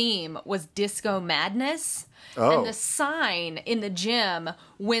prom theme was Disco Madness. Oh. And the sign in the gym,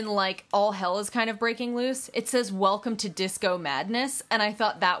 when like all hell is kind of breaking loose, it says "Welcome to Disco Madness." And I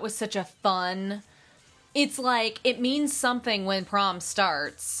thought that was such a fun. It's like, it means something when prom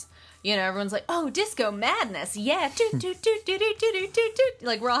starts. You know, everyone's like, oh, Disco Madness. Yeah. Toot, toot, toot, toot, toot, toot, toot, toot.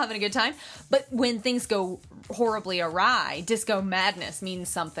 Like, we're all having a good time. But when things go horribly awry, Disco Madness means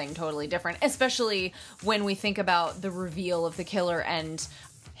something totally different. Especially when we think about the reveal of the killer and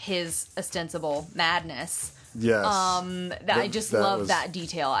his ostensible madness. Yes. I just love that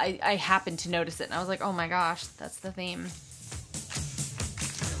detail. I happened to notice it, and I was like, oh my gosh, that's the theme.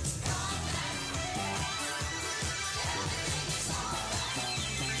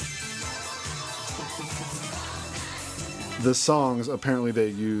 The songs, apparently they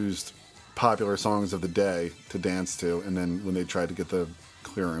used popular songs of the day to dance to, and then when they tried to get the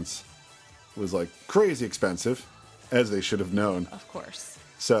clearance, it was like crazy expensive, as they should have known. Of course.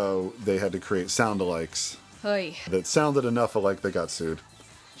 So they had to create sound-alikes Oy. that sounded enough alike they got sued.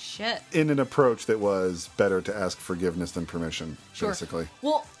 Shit. In an approach that was better to ask forgiveness than permission, Sure. basically.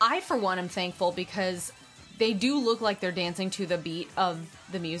 Well, I, for one, am thankful because they do look like they're dancing to the beat of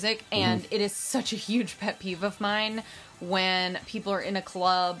the music, and it is such a huge pet peeve of mine when people are in a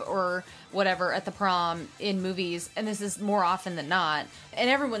club or whatever at the prom in movies, and this is more often than not, and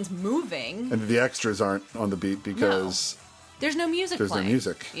everyone's moving. And the extras aren't on the beat because There's no music there's playing. no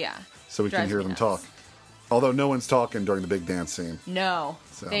music. Yeah. So we can Drives hear me them nuts. talk. Although no one's talking during the big dance scene. No.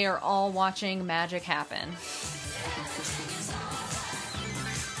 So. They are all watching magic happen.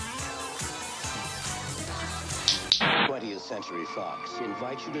 20th Century Fox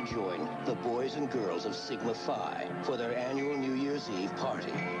invites you to join the boys and girls of Sigma Phi for their annual New Year's Eve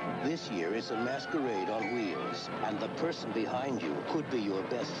party. This year it's a masquerade on wheels, and the person behind you could be your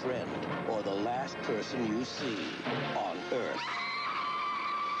best friend or the last person you see on Earth.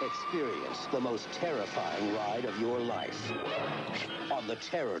 Experience the most terrifying ride of your life on the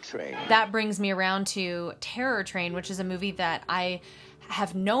Terror Train. That brings me around to Terror Train, which is a movie that I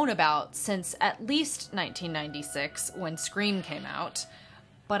have known about since at least 1996 when Scream came out,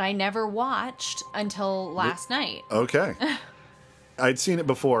 but I never watched until last night. Okay. I'd seen it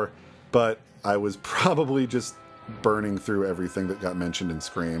before, but I was probably just burning through everything that got mentioned in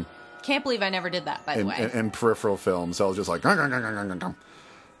Scream. Can't believe I never did that, by the way. And peripheral films. So I was just like,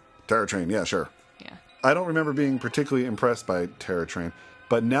 Terror Train, yeah, sure. Yeah. I don't remember being particularly impressed by Terror Train,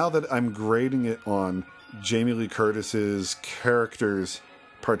 but now that I'm grading it on Jamie Lee Curtis's character's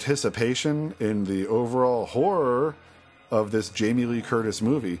participation in the overall horror of this Jamie Lee Curtis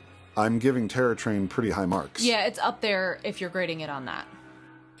movie, I'm giving Terror Train pretty high marks. Yeah, it's up there if you're grading it on that.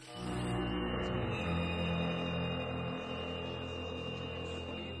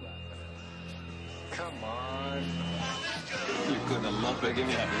 Come on. You're gonna love it. Give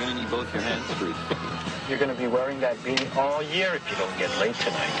me that. You're gonna need both your hands free. You're gonna be wearing that beanie all year if you don't get late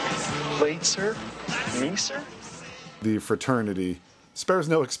tonight. Late, sir? Me, sir? The fraternity spares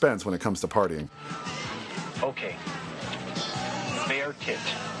no expense when it comes to partying. Okay. Bear Kit.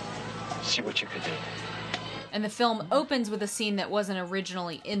 See what you could do. And the film opens with a scene that wasn't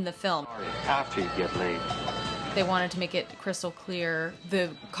originally in the film. After you get laid. They wanted to make it crystal clear the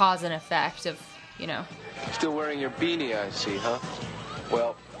cause and effect of, you know. Still wearing your beanie, I see, huh?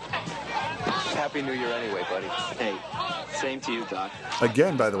 Well, Happy New Year anyway, buddy. Hey, same to you, Doc.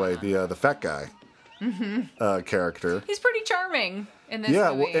 Again, by the way, the fat guy character. He's pretty charming in this movie.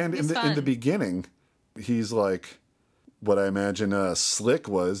 Well, and He's in the beginning, he's like what I imagine Slick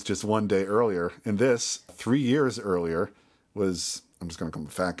was just one day earlier. And this, 3 years earlier, was, I'm just going to call him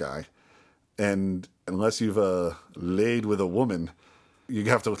a fat guy. And unless you've laid with a woman, you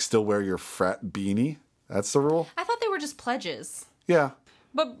have to still wear your frat beanie. That's the rule? I thought they were just pledges. Yeah.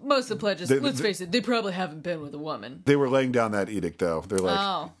 But most of the pledges, let's face it, they probably haven't been with a woman. They were laying down that edict, though. They're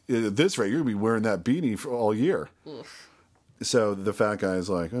like, at this rate, you're going to be wearing that beanie for all year. Oof. So the fat guy is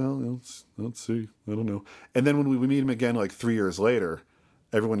like, oh, let's see. I don't know. And then when we meet him again, like 3 years later,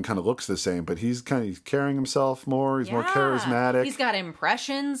 everyone kind of looks the same, but he's kind of carrying himself more. He's more charismatic. He's got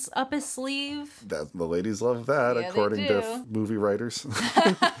impressions up his sleeve. The ladies love that, Yeah, according to movie writers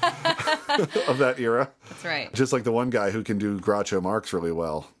of that era. That's right. Just like the one guy who can do Groucho Marx really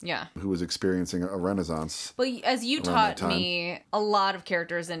well. Yeah. Who was experiencing a renaissance. Well, as you around taught that time. me, a lot of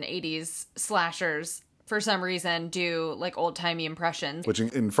characters in 80s slashers, for some reason, do like old-timey impressions. Which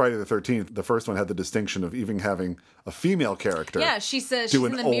in Friday the 13th, the first one had the distinction of even having a female character. Yeah, she says do she's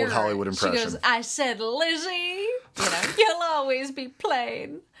an in the old mirror. Hollywood impression. She goes, I said, Lizzie, you'll always be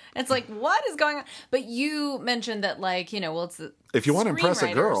plain. It's like, what is going on? But you mentioned that, like, well, it's the if you want to impress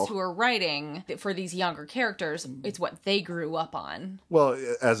a girl who are writing for these younger characters, it's what they grew up on. Well,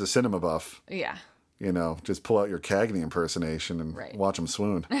 as a cinema buff, Yeah. Just pull out your Cagney impersonation and watch them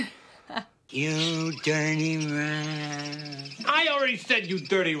swoon. You dirty rat. I already said you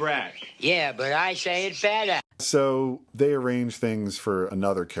dirty rat. Yeah, but I say it better. So they arrange things for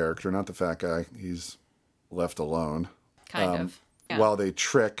another character, not the fat guy. He's left alone. Kind of. Yeah. While they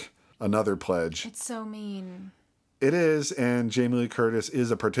trick another pledge. It's so mean. It is, and Jamie Lee Curtis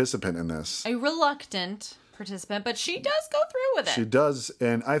is a participant in this. A reluctant participant, but she does go through with it. She does,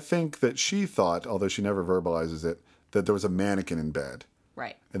 and I think that she thought, although she never verbalizes it, that there was a mannequin in bed.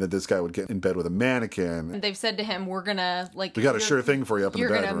 Right. And that this guy would get in bed with a mannequin. And they've said to him, we're gonna, we got a sure thing for you up in the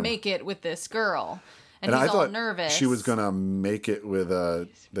bedroom. You're gonna make it with this girl. And he's I all thought nervous. she was gonna make it with,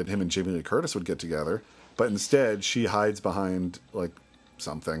 that him and Jamie Lee Curtis would get together. But instead, she hides behind,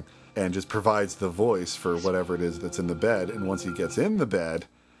 something and just provides the voice for whatever it is that's in the bed. And once he gets in the bed,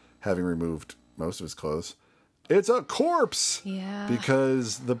 having removed most of his clothes, it's a corpse! Yeah.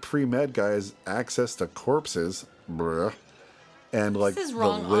 Because the pre-med guy has access to corpses. Bruh. And This is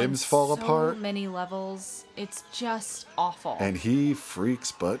wrong the limbs on fall so apart. many levels. It's just awful. And he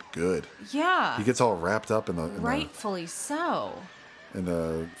freaks but good. Yeah. He gets all wrapped up in the Rightfully so. in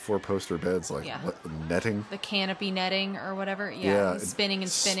the four-poster beds, netting. The canopy netting or whatever. Yeah. He's spinning and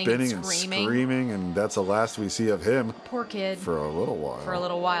spinning and screaming. And screaming, and that's the last we see of him. Poor kid. For a little while. For a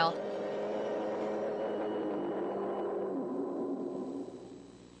little while.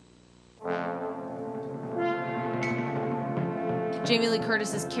 Jamie Lee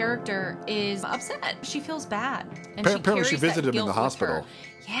Curtis's character is upset. She feels bad. And Apparently she carries visited that him in the guilt with hospital. her.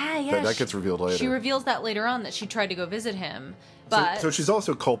 Yeah. That gets revealed later. She reveals that later on that she tried to go visit him. But So she's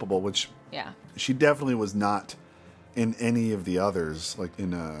also culpable, which yeah. she definitely was not in any of the others. Like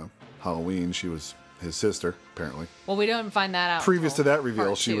in Halloween, she was his sister, apparently. Well, we don't find that out. Previous to till that reveal,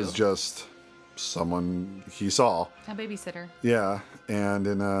 part she two. was just someone he saw. A babysitter. Yeah, and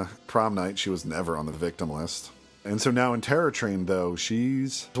in Prom Night, she was never on the victim list. And so now in Terror Train, though,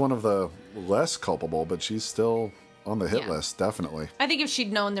 she's one of the less culpable, but she's still on the hit list, definitely. I think if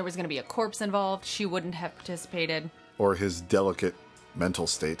she'd known there was going to be a corpse involved, she wouldn't have participated. Or his delicate mental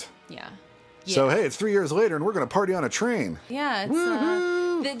state. Yeah. So, hey, it's 3 years later, and we're going to party on a train. Yeah,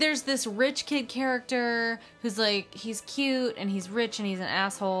 it's there's this rich kid character who's like, he's cute, and he's rich, and he's an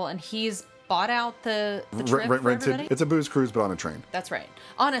asshole, and he's bought out the trip for everybody. It's a booze cruise, but on a train. That's right.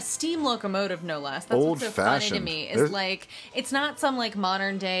 On a steam locomotive, no less. That's what's so funny to me. Is like, it's not some like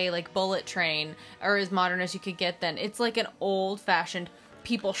modern day like bullet train or as modern as you could get then. It's like an old fashioned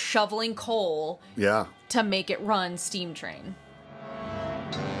people shoveling coal to make it run steam train.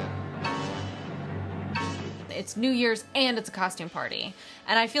 It's New Year's and it's a costume party.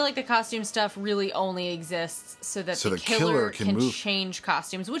 And I feel like the costume stuff really only exists so that the killer can change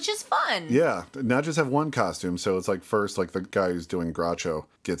costumes, which is fun. Yeah, not just have one costume. So it's like first, like the guy who's doing Groucho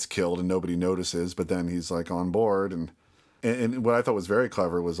gets killed and nobody notices, but then he's like on board. And what I thought was very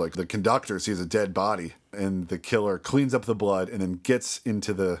clever was like the conductor sees a dead body and the killer cleans up the blood and then gets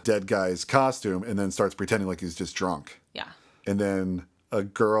into the dead guy's costume and then starts pretending like he's just drunk. Yeah. And then a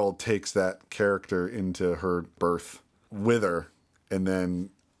girl takes that character into her birth with her. And then,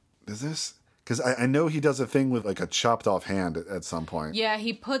 because I know he does a thing with like a chopped off hand at some point. Yeah,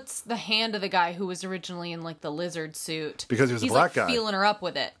 he puts the hand of the guy who was originally in like the lizard suit. Because he was a black like guy. Feeling her up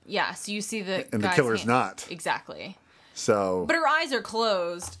with it. Yeah, so you see the And guy's the killer's hand. not. Exactly. So. But her eyes are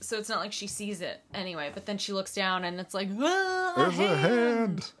closed, so it's not like she sees it anyway. But then she looks down and it's like, ah, there's a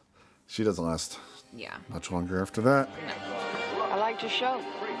hand. She doesn't last much longer after that. I liked your show.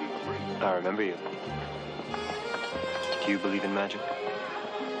 I remember you. Do you believe in magic?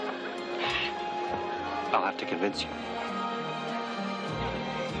 I'll have to convince you.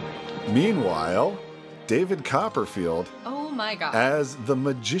 Meanwhile, David Copperfield, oh my god, as the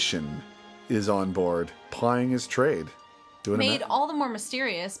magician, is on board, plying his trade. Made all the more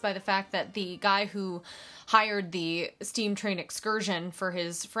mysterious by the fact that the guy who hired the steam train excursion for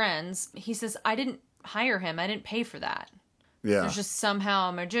his friends, he says, I didn't hire him. I didn't pay for that. Yeah. There's just somehow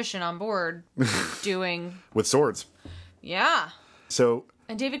a magician on board doing... with swords. Yeah. So...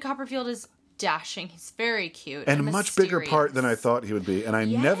 And David Copperfield is dashing. He's very cute. And a much bigger part than I thought he would be. And I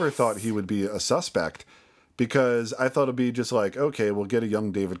never thought he would be a suspect because I thought it'd be just like, okay, we'll get a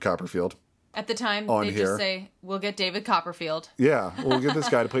young David Copperfield. At the time, on they here. just say, we'll get David Copperfield. Yeah, we'll get this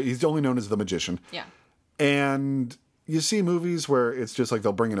guy to play. He's only known as the magician. Yeah. And you see movies where it's just like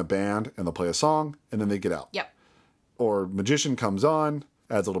they'll bring in a band and they'll play a song and then they get out. Yep. Or magician comes on,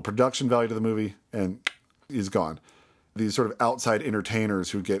 adds a little production value to the movie, and he's gone. These sort of outside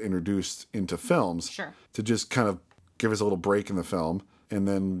entertainers who get introduced into films to just kind of give us a little break in the film, and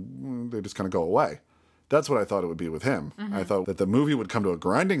then they just kind of go away. That's what I thought it would be with him. Mm-hmm. I thought that the movie would come to a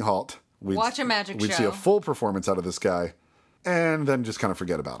grinding halt. Watch a magic We'd show. see a full performance out of this guy, and then just kind of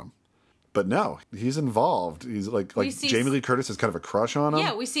forget about him. But no, he's involved. He's like Jamie Lee Curtis has kind of a crush on him.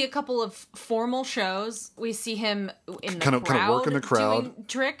 Yeah, we see a couple of formal shows. We see him in the kind of working the crowd, doing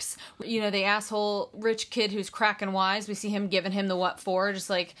tricks. You know, the asshole rich kid who's cracking wise. We see him giving him the what for, just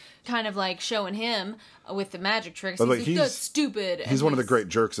like kind of like showing him with the magic tricks. But he's that's stupid. He's one of the great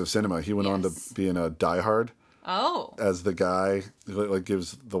jerks of cinema. He went on to be in a Die Hard. Oh. As the guy who like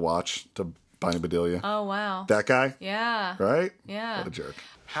gives the watch to Bonnie Bedelia. Oh wow. That guy. Yeah. Right. Yeah. What a jerk.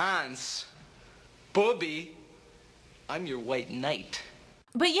 Hans, Bobby, I'm your white knight.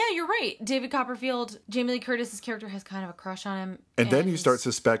 But yeah, you're right. David Copperfield, Jamie Lee Curtis's character has kind of a crush on him. And then you start to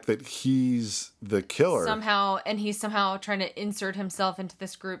suspect that he's the killer. He's somehow trying to insert himself into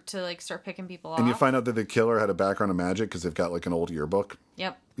this group to like start picking people off. And you find out that the killer had a background in magic because they've got like an old yearbook.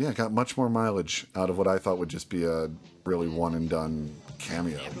 Yep. Yeah, got much more mileage out of what I thought would just be a really one and done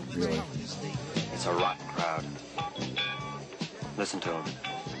cameo. Really. It's a rotten crowd. Listen to him.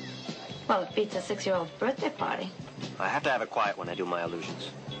 Well, it beats a 6-year-old's birthday party. I have to have it quiet when I do my illusions.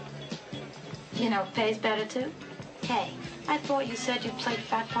 You know, pays better too. Hey, I thought you said you played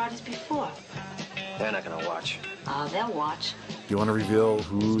frat parties before. They're not gonna watch. Oh, they'll watch. Do you want to reveal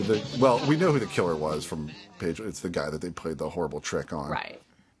who the... Well, we know who the killer was from Page. It's the guy that they played the horrible trick on. Right.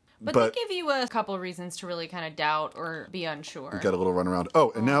 But they give you a couple of reasons to really kind of doubt or be unsure. We got a little run around.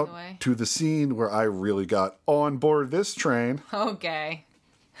 Oh, and now to the scene where I really got on board this train. Okay.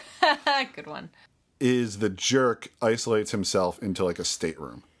 Good one. Is the jerk isolates himself into like a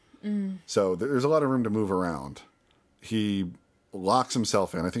stateroom. Mm. So there's a lot of room to move around. He locks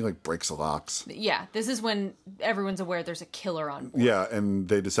himself in. I think like breaks the locks. Yeah, this is when everyone's aware there's a killer on board. Yeah, and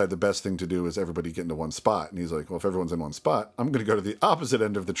they decide the best thing to do is everybody get into one spot. And he's like, well, if everyone's in one spot, I'm going to go to the opposite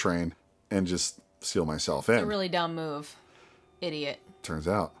end of the train and just seal myself in. It's a really dumb move. Idiot. Turns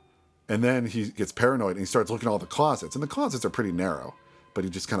out. And then he gets paranoid and he starts looking at all the closets. And the closets are pretty narrow, but he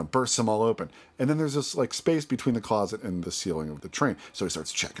just kind of bursts them all open. And then there's this like space between the closet and the ceiling of the train. So he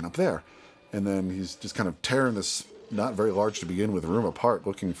starts checking up there. And then he's just kind of tearing this not very large to begin with room apart,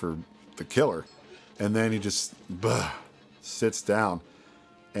 looking for the killer. And then he just sits down.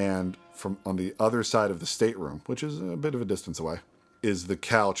 And from on the other side of the stateroom, which is a bit of a distance away, is the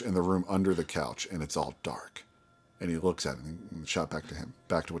couch and the room under the couch. And it's all dark. And he looks at it and shot back to him,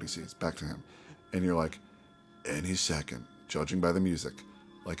 back to what he sees, back to him. And you're like, any second, judging by the music,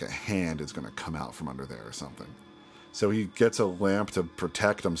 like a hand is going to come out from under there or something. So he gets a lamp to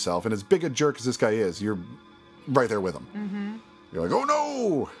protect himself. And as big a jerk as this guy is, you're right there with him. Mm-hmm. You're like, oh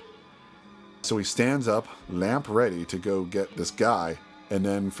no! So he stands up, lamp ready to go get this guy. And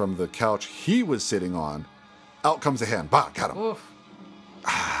then from the couch he was sitting on, out comes a hand. Bah, got him. Oof.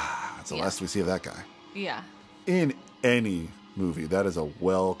 That's the last we see of that guy. Yeah. In any movie, that is a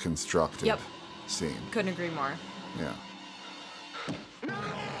well-constructed scene. Couldn't agree more. Yeah.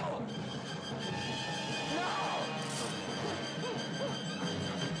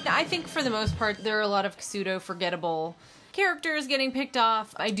 I think for the most part, there are a lot of pseudo-forgettable characters getting picked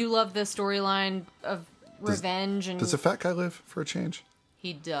off. I do love the storyline of revenge. Does the fat guy live for a change?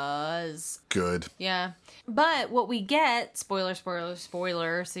 He does. Good. Yeah. But what we get, spoiler,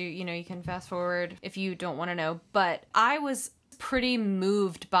 so you can fast forward if you don't want to know, but I was pretty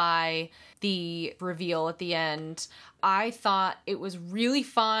moved by the reveal at the end. I thought it was really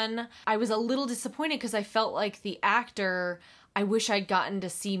fun. I was a little disappointed because I felt like the actor, I wish I'd gotten to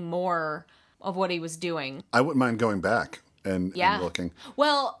see more of what he was doing. I wouldn't mind going back and looking.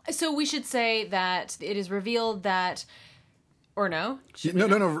 Well, so we should say that it is revealed that... Or no? No,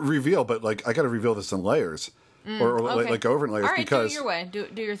 reveal, but like I got to reveal this in layers. Or okay. like over in layers. All right, because, do it your way.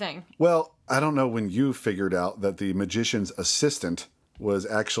 Do your thing. Well, I don't know when you figured out that the magician's assistant was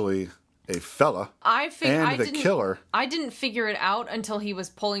actually a fella and the killer. I didn't figure it out until he was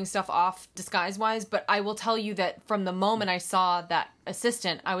pulling stuff off disguise-wise, but I will tell you that from the moment I saw that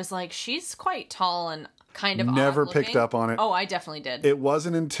assistant, I was like, she's quite tall and kind of Never odd-looking. picked up on it. Oh, I definitely did. It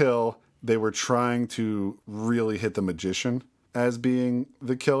wasn't until they were trying to really hit the magician as being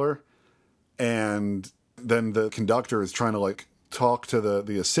the killer, and then the conductor is trying to like talk to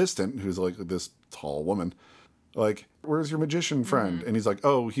the assistant, who's like this tall woman, like, where's your magician friend? Mm-hmm. And he's like,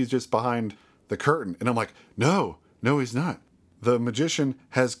 oh, he's just behind the curtain. And I'm like, no, he's not. The magician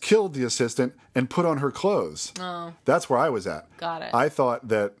has killed the assistant and put on her clothes. Oh, that's where I was at. Got it. I thought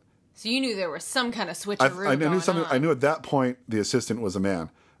that. So you knew there was some kind of switcheroo. I knew something. I knew at that point the assistant was a man,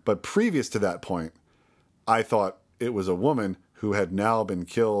 but previous to that point, I thought it was a woman who had now been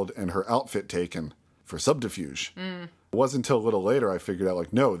killed and her outfit taken for subterfuge. It wasn't until a little later I figured out,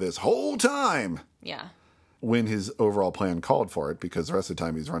 like, no, this whole time. Yeah. When his overall plan called for it, because the rest of the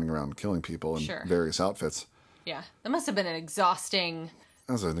time he's running around killing people in various outfits. Yeah. That must have been an exhausting...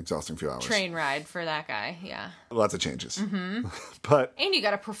 That was an exhausting few hours. Train ride for that guy, yeah. Lots of changes. Mm-hmm. But... And you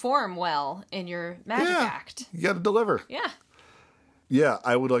got to perform well in your magic act. You got to deliver. Yeah. Yeah,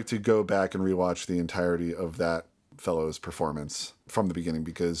 I would like to go back and rewatch the entirety of that fellow's performance from the beginning,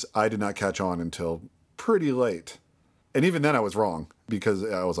 because I did not catch on until pretty late. And even then I was wrong, because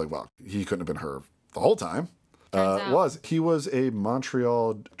I was like, well, he couldn't have been her the whole time. He was a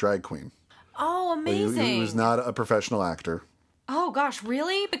Montreal drag queen. Oh, amazing. He was not a professional actor. Oh, gosh,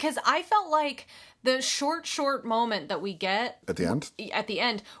 really? Because I felt like the short moment that we get... At the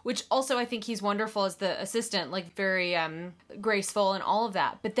end, which also I think he's wonderful as the assistant, like very graceful and all of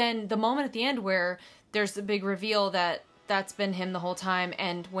that. But then the moment at the end where there's the big reveal that that's been him the whole time,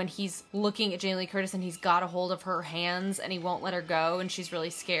 and when he's looking at Jamie Lee Curtis and he's got a hold of her hands and he won't let her go and she's really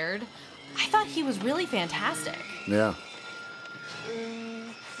scared, I thought he was really fantastic. Yeah.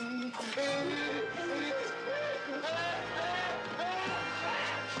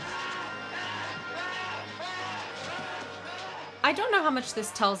 I don't know how much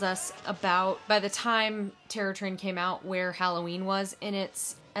this tells us about, by the time Terror Train came out, where Halloween was in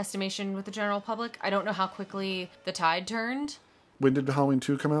its estimation with the general public. I don't know how quickly the tide turned. When did Halloween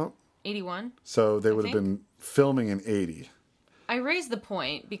 2 come out? 81. So they would have been filming in 80. I raised the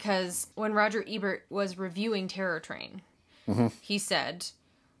point because when Roger Ebert was reviewing Terror Train, he said,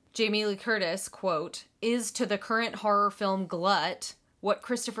 Jamie Lee Curtis, quote, is to the current horror film glut what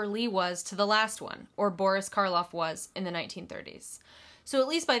Christopher Lee was to the last one, or Boris Karloff was in the 1930s. So at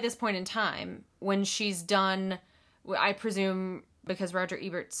least by this point in time, when she's done, I presume, because Roger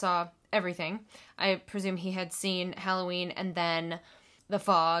Ebert saw everything, I presume he had seen Halloween and then The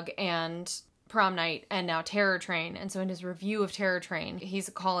Fog and Prom Night and now Terror Train. And so in his review of Terror Train, he's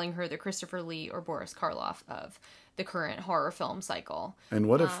calling her the Christopher Lee or Boris Karloff of the current horror film cycle. And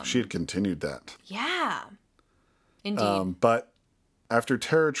what if she had continued that? Yeah. Indeed. But after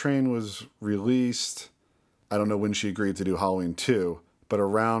Terror Train was released, I don't know when she agreed to do Halloween 2, but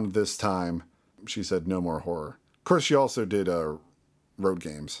around this time, she said no more horror. Of course, she also did Road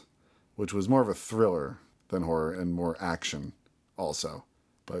Games, which was more of a thriller than horror and more action also.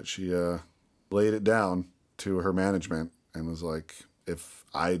 But she laid it down to her management and was like, if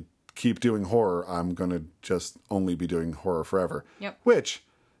I keep doing horror, I'm going to just only be doing horror forever. Yep. Which,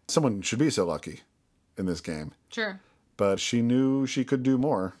 someone should be so lucky in this game. Sure. But she knew she could do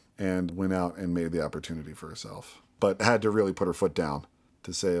more and went out and made the opportunity for herself. But had to really put her foot down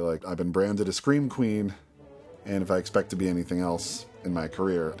to say, like, I've been branded a Scream Queen, and if I expect to be anything else in my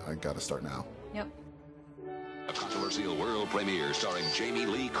career, I got to start now. Yep. A controversial world premiere starring Jamie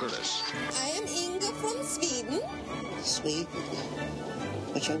Lee Curtis. I am Inga from Sweden. Sweden?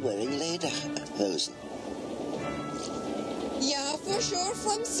 But you're wearing lederhosen. Yeah, for sure,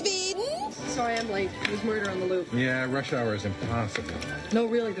 from Sweden. Sorry I'm late. There was murder on the loop. Yeah, rush hour is impossible. No,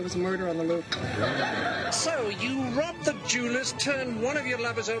 really, there was a murder on the loop. So, you robbed the jewelers, turned one of your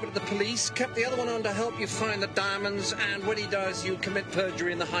lovers over to the police, kept the other one on to help you find the diamonds, and when he does, you commit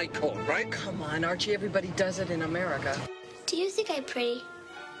perjury in the High Court, right? Come on, Archie, everybody does it in America. Do you think I'm pretty?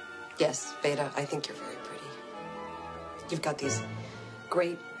 Yes, Beta, I think you're very pretty. You've got these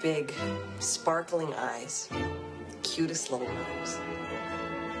great, big, sparkling eyes, cutest little nose,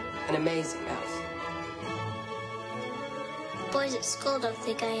 an amazing mouth. Boys at school don't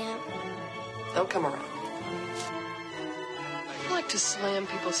think I am. Don't come around. I like to slam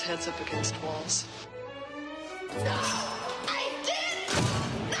people's heads up against walls. No, I did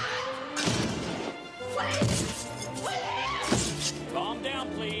not! Please! Calm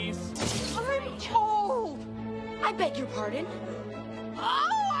down, please. I'm told! I beg your pardon?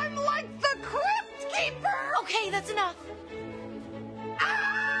 Oh, I'm like the Crypt Keeper! Okay, that's enough.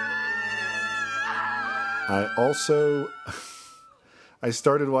 I also... I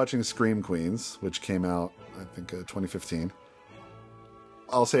started watching Scream Queens, which came out, I think, 2015.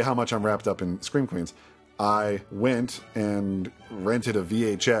 I'll say how much I'm wrapped up in Scream Queens. I went and rented a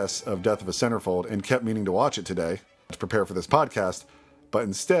VHS of Death of a Centerfold and kept meaning to watch it today to prepare for this podcast, but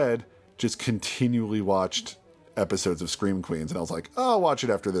instead just continually watched episodes of Scream Queens, and I was like, oh, I'll watch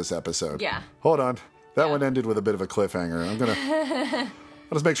it after this episode. Yeah. Hold on. That one ended with a bit of a cliffhanger.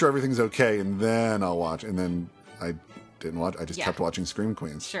 I'll just make sure everything's okay, and then I'll watch. And then I didn't watch. I just kept watching Scream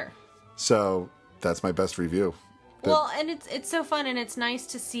Queens. Sure. So that's my best review. Well, and it's so fun, and it's nice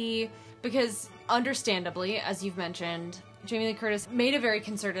to see, because understandably, as you've mentioned, Jamie Lee Curtis made a very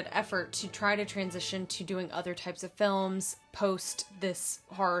concerted effort to try to transition to doing other types of films post this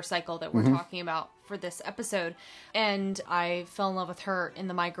horror cycle that we're talking about for this episode. And I fell in love with her in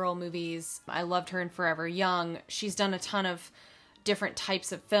the My Girl movies. I loved her in Forever Young. She's done a ton of different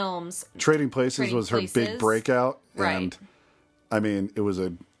types of films. Trading Places was her big breakout. Right. And I mean, it was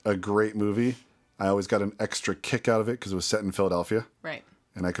a great movie. I always got an extra kick out of it because it was set in Philadelphia. Right.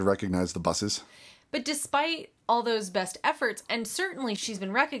 And I could recognize the buses. But despite all those best efforts, and certainly she's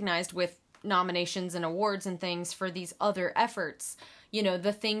been recognized with nominations and awards and things for these other efforts, you know,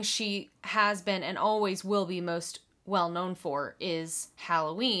 the thing she has been and always will be most well known for is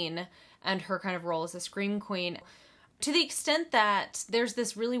Halloween and her kind of role as a Scream Queen. To the extent that there's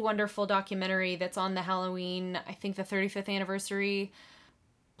this really wonderful documentary that's on the Halloween, I think the 35th anniversary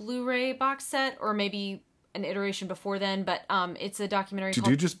Blu-ray box set, or maybe an iteration before then, but it's a documentary Did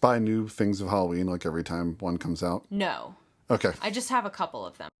called... you just buy new things of Halloween like every time one comes out? No. Okay. I just have a couple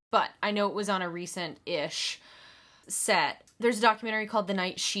of them, but I know it was on a recent-ish set. There's a documentary called The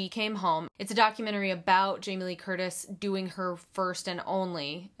Night She Came Home. It's a documentary about Jamie Lee Curtis doing her first and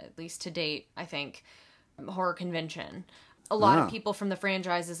only, at least to date, I think, horror convention. A lot of people from the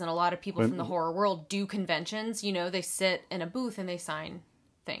franchises and a lot of people from the horror world do conventions. You know, they sit in a booth and they sign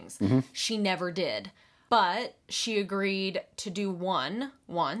things. She never did. But she agreed to do one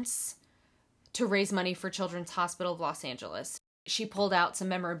once to raise money for Children's Hospital of Los Angeles. She pulled out some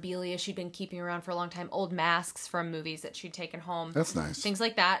memorabilia she'd been keeping around for a long time, old masks from movies that she'd taken home. That's nice. Things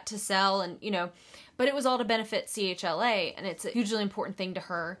like that to sell, and, you know, but it was all to benefit CHLA, and it's a hugely important thing to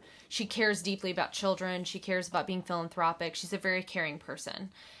her. She cares deeply about children. She cares about being philanthropic. She's a very caring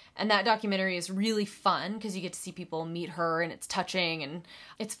person. And that documentary is really fun because you get to see people meet her, and it's touching, and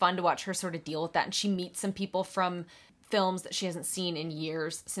it's fun to watch her sort of deal with that. And she meets some people from films that she hasn't seen in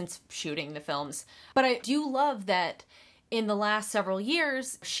years since shooting the films. But I do love that in the last several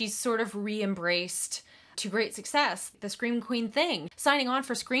years, she's sort of re-embraced to great success, the Scream Queen thing, signing on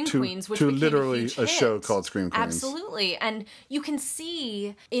for Scream Queens, which to became literally huge a hit. show called Scream Queens. Absolutely. And you can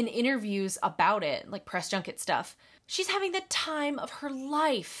see in interviews about it, like press junket stuff, she's having the time of her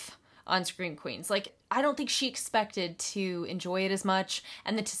life on Scream Queens. Like, I don't think she expected to enjoy it as much,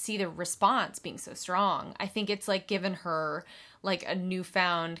 and then to see the response being so strong. I think it's like given her like a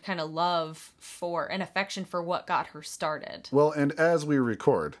newfound kind of love for and affection for what got her started. Well, and as we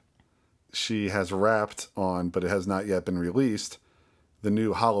record, she has wrapped on, but it has not yet been released, the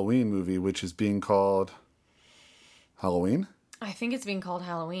new Halloween movie, which is being called Halloween? I think it's being called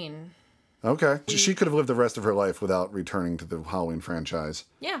Halloween. Okay. She could have lived the rest of her life without returning to the Halloween franchise.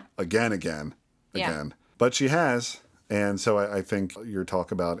 Yeah. Again. Yeah. But she has. And so I think your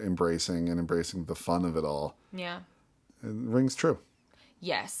talk about embracing the fun of it all, Yeah. it rings true.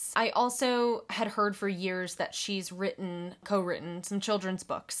 Yes. I also had heard for years that she's co-written some children's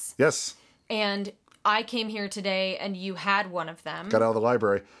books. Yes. And I came here today and you had one of them. Got out of the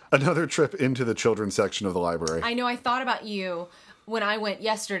library. Another trip into the children's section of the library. I know, I thought about you when I went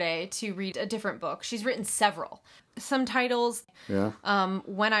yesterday to read a different book. She's written several. Some titles. Yeah.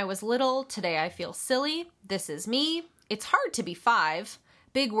 When I Was Little, Today I Feel Silly, This Is Me, It's Hard to Be 5,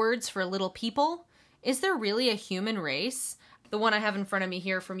 Big Words for Little People, Is There Really a Human Race? The one I have in front of me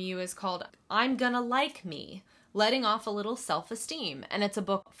here from you is called I'm Gonna Like Me, Letting Off a Little Self-Esteem. And it's a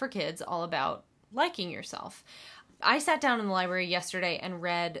book for kids all about liking yourself. I sat down in the library yesterday and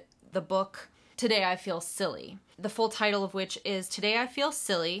read the book Today I Feel Silly, the full title of which is Today I Feel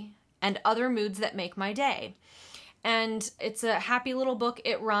Silly and Other Moods That Make My Day. And it's a happy little book.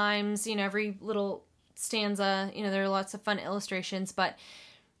 It rhymes, every little stanza, there are lots of fun illustrations, but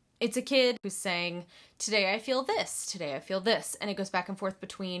it's a kid who's saying, today I feel this, today I feel this. And it goes back and forth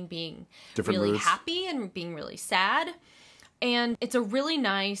between being Different really moods. happy and being really sad. And it's a really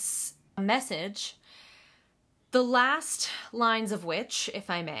nice message. The last lines of which, if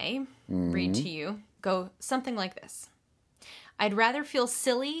I may read to you, go something like this. I'd rather feel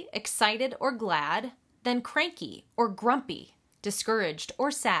silly, excited, or glad than cranky or grumpy, discouraged, or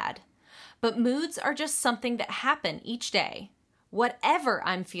sad. But moods are just something that happen each day. Whatever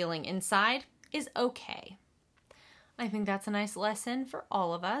I'm feeling inside is okay. I think that's a nice lesson for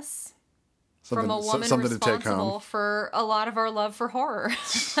all of us. From a woman something to take responsible home. for a lot of our love for horror.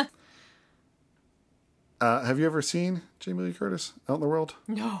 Have you ever seen Jamie Lee Curtis out in the world?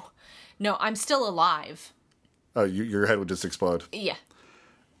 No, I'm still alive. Oh, your head would just explode. Yeah.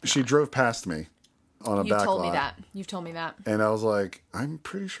 She drove past me on a You've back told me lot, that. You've told me that. and I was like, I'm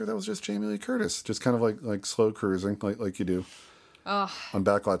pretty sure that was just Jamie Lee Curtis, just kind of like slow cruising, like you do Ugh. on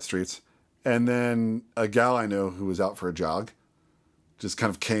backlot streets. And then a gal I know who was out for a jog just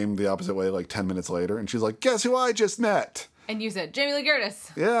kind of came the opposite way like 10 minutes later, and she's like, guess who I just met? And you said, Jamie Lee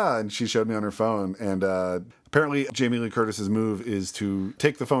Curtis. Yeah, and she showed me on her phone. And apparently Jamie Lee Curtis's move is to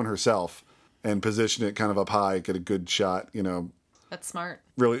take the phone herself and position it kind of up high, get a good shot, That's smart.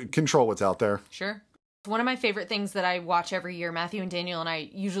 really control what's out there. Sure. One of my favorite things that I watch every year, Matthew and Daniel and I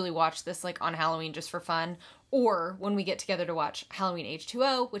usually watch this like on Halloween just for fun, or when we get together to watch Halloween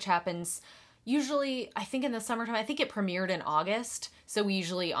H2O, which happens usually, I think in the summertime. I think it premiered in August, so we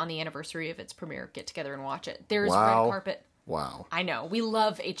usually on the anniversary of its premiere get together and watch it. There's Wow. red carpet. Wow. I know, we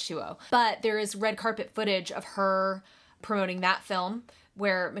love H2O, but there is red carpet footage of her promoting that film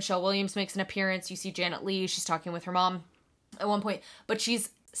where Michelle Williams makes an appearance. You see Janet Leigh, she's talking with her mom at one point, but she's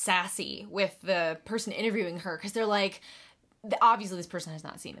sassy with the person interviewing her because they're like, obviously this person has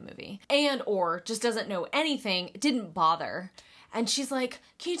not seen the movie and or just doesn't know anything, didn't bother. And she's like,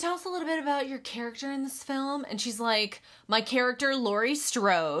 can you tell us a little bit about your character in this film? And she's like, my character, Laurie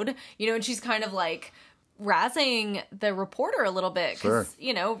Strode, and she's kind of like razzing the reporter a little bit because,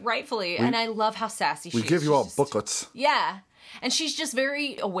 rightfully. And I love how sassy she is. We give you all She's just- booklets. Yeah. And she's just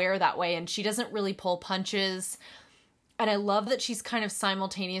very aware that way, and she doesn't really pull punches. And I love that she's kind of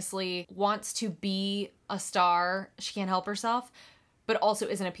simultaneously wants to be a star. She can't help herself, but also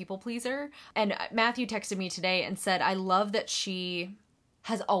isn't a people pleaser. And Matthew texted me today and said, I love that she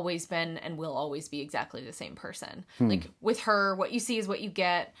has always been and will always be exactly the same person. Like with her, what you see is what you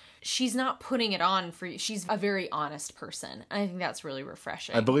get. She's not putting it on for you. She's a very honest person. And I think that's really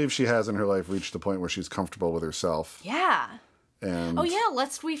refreshing. I believe she has in her life reached the point where she's comfortable with herself. Yeah. And Oh yeah,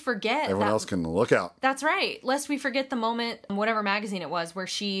 lest we forget. everyone else can look out. That's right. Lest we forget the moment, whatever magazine it was, where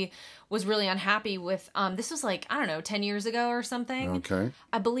she was really unhappy with, this was like, 10 years ago or something. Okay.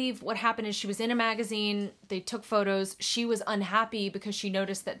 I believe what happened is she was in a magazine, they took photos, she was unhappy because she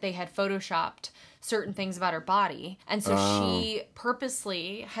noticed that they had photoshopped certain things about her body. And so she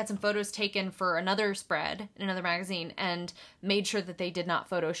purposely had some photos taken for another spread in another magazine and made sure that they did not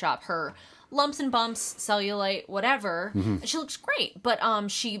Photoshop her lumps and bumps, cellulite, whatever. Mhm. She looks great, but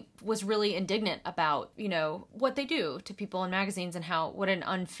she was really indignant about, you know, what they do to people in magazines and what an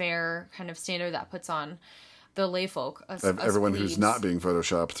unfair kind of standard that puts on the lay folk. Everyone who's not being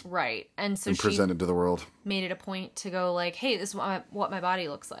photoshopped. Right. And so she presented to the world. made it a point to go like, hey, this is what my body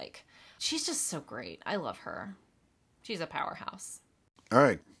looks like. She's just so great. I love her. She's a powerhouse. All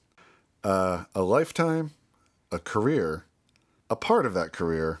right. A lifetime, a career, a part of that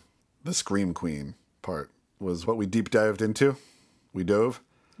career, the Scream Queen part, was what we deep dived into. We dove.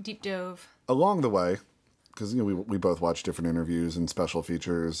 Deep dove. Along the way, because we both watched different interviews and special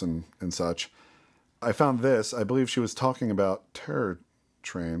features and such, I found this. I believe she was talking about Terror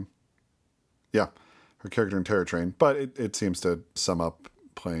Train. Yeah, her character in Terror Train. But it seems to sum up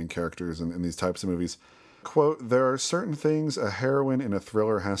playing characters in these types of movies. Quote, there are certain things a heroine in a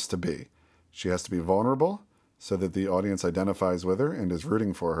thriller has to be. She has to be vulnerable so that the audience identifies with her and is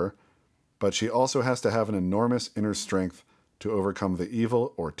rooting for her. But she also has to have an enormous inner strength to overcome the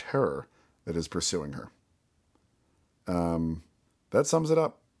evil or terror that is pursuing her. That sums it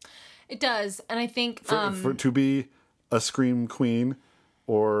up. It does. And I think... For to be a Scream Queen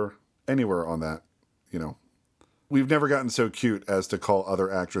or anywhere on that, you know. We've never gotten so cute as to call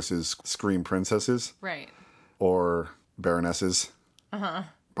other actresses Scream Princesses. Right. Or Baronesses. Uh-huh.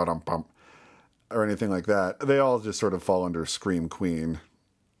 Ba-dum-bum. Or anything like that. They all just sort of fall under Scream Queen,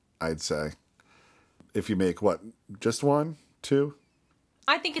 I'd say. If you make, just one? Two?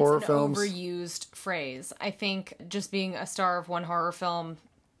 I think it's horror an films? overused phrase. I think just being a star of one horror film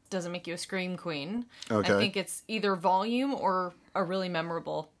doesn't make you a Scream Queen. Okay. I think it's either volume or a really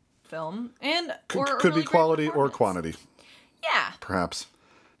memorable film. And or a Could really be great quality or performance. quantity, Yeah. perhaps.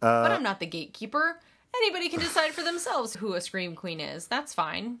 But I'm not the gatekeeper. Anybody can decide for themselves who a Scream Queen is. That's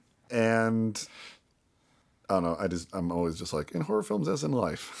fine. And I don't know. I'm always just like, in horror films as in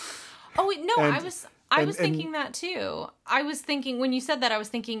life. Oh wait, no, And- I was thinking that too. I was thinking when you said that, I was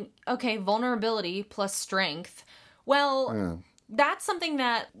thinking, okay, vulnerability plus strength. Well, Yeah. that's something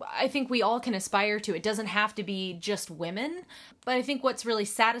that I think we all can aspire to. It doesn't have to be just women, but I think what's really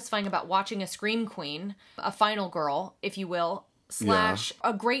satisfying about watching a Scream Queen, a final girl, if you will, /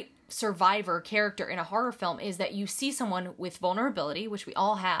 a great survivor character in a horror film is that you see someone with vulnerability, which we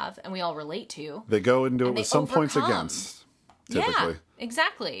all have and we all relate to. They go into it And with they some points overcome. against, typically. Yeah,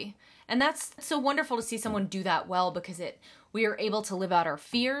 exactly. And that's so wonderful to see someone do that well because we are able to live out our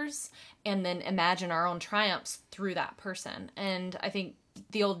fears and then imagine our own triumphs through that person. And I think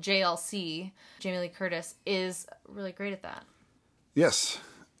the old JLC, Jamie Lee Curtis, is really great at that. Yes.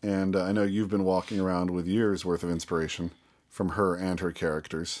 And I know you've been walking around with years worth of inspiration from her and her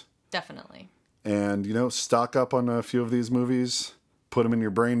characters. Definitely. And, stock up on a few of these movies, put them in your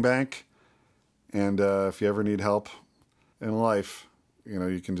brain bank. And if you ever need help in life,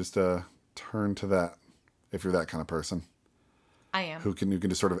 you can just turn to that if you're that kind of person. I am. You can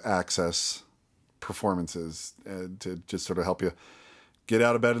just sort of access performances to just sort of help you get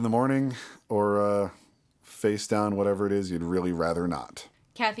out of bed in the morning or face down whatever it is you'd really rather not.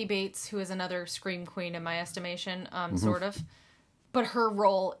 Kathy Bates, who is another Scream Queen in my estimation, Mm-hmm. sort of. But her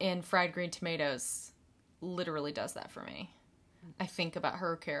role in Fried Green Tomatoes literally does that for me. I think about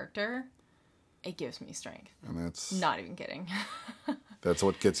her character. It gives me strength. And that's Not even kidding. that's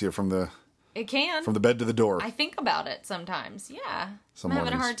what gets you from the It can. From the bed to the door. I think about it sometimes. Yeah. Some I'm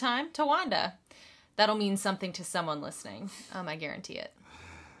having a mornings. hard time. Tawanda. That'll mean something to someone listening. I guarantee it.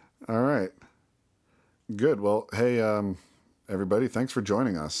 All right. Good. Well, hey, everybody, thanks for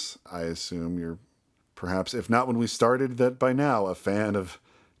joining us. I assume you're perhaps, if not when we started, that by now a fan of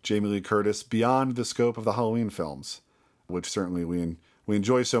Jamie Lee Curtis beyond the scope of the Halloween films, which certainly we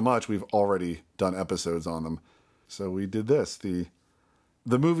enjoy so much, we've already done episodes on them. So we did this, the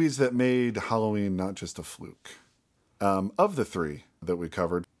movies that made Halloween not just a fluke. Of the three that we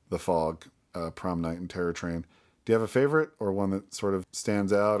covered, The Fog, Prom Night, and Terror Train, do you have a favorite or one that sort of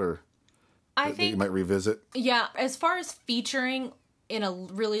stands out or that you might revisit? Yeah, as far as featuring in a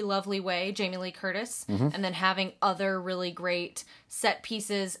really lovely way Jamie Lee Curtis, Mhm. and then having other really great set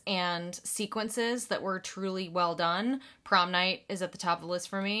pieces and sequences that were truly well done, Prom Night is at the top of the list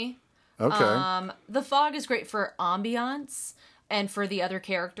for me. Okay. The Fog is great for ambiance and for the other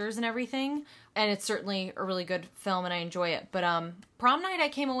characters and everything, and it's certainly a really good film and I enjoy it. But Prom Night I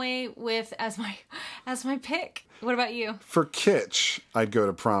came away with as my pick. What about you? For kitsch, I'd go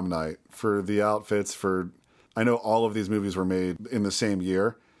to Prom Night. For the outfits, I know all of these movies were made in the same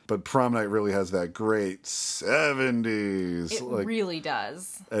year, but Prom Night really has that great 70s. It really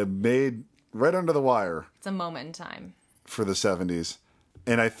does. Made right under the wire It's a moment in time. for the 70s.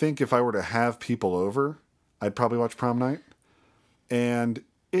 And I think if I were to have people over, I'd probably watch Prom Night. And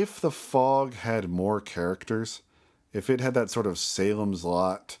if The Fog had more characters, if it had that sort of Salem's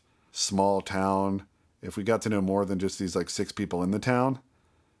Lot, small town, if we got to know more than just these like 6 people in the town,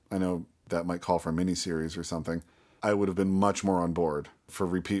 I know that might call for a miniseries or something, I would have been much more on board for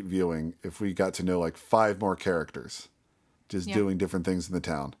repeat viewing if we got to know like 5 more characters just doing different things in the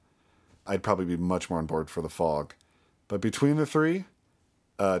town. I'd probably be much more on board for The Fog. But between the 3,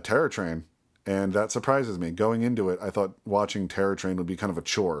 Terror Train, and that surprises me. Going into it, I thought watching Terror Train would be kind of a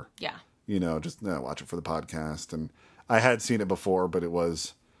chore. Yeah. You know, just watch it for the podcast. And I had seen it before, but it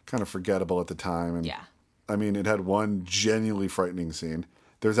was kind of forgettable at the time. And yeah. I mean, it had one genuinely frightening scene.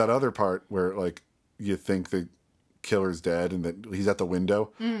 There's that other part where, like, you think the killer's dead and that he's at the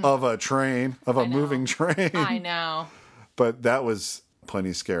window of a train, of a moving train. I know. But that was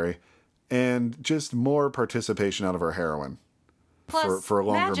plenty scary. And just more participation out of our heroine. Plus, for a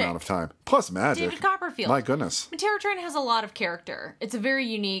longer magic. amount of time. Plus magic. David Copperfield. My goodness. I mean, Terror Train has a lot of character. It's a very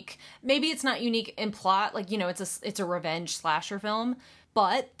unique. Maybe it's not unique in plot, like, you know, it's a revenge slasher film,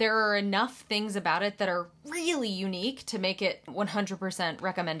 but there are enough things about it that are really unique to make it 100%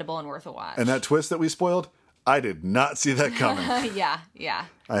 recommendable and worth a watch. And that twist that we spoiled, I did not see that coming. yeah.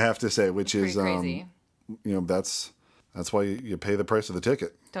 I have to say, which is crazy. You know, that's why you pay the price of the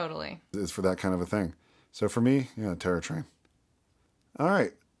ticket. Totally. Is for that kind of a thing. So for me, Terror Train. All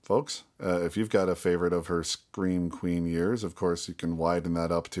right, folks. If you've got a favorite of her Scream Queen years, of course, you can widen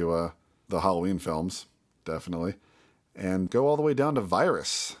that up to the Halloween films, definitely. And go all the way down to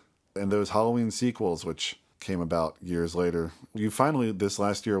Virus and those Halloween sequels, which came about years later. You finally, this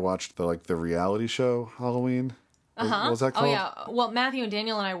last year, watched the reality show Halloween? What was that called? Oh, yeah. Well, Matthew and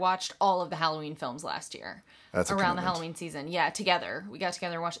Daniel and I watched all of the Halloween films last year. That's around the Halloween season. Yeah, together. We got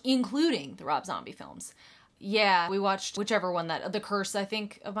together and watched, including the Rob Zombie films. Yeah, we watched whichever one The Curse, I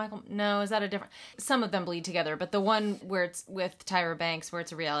think, of Michael. No, is that a different? Some of them bleed together, but the one where it's with Tyra Banks, where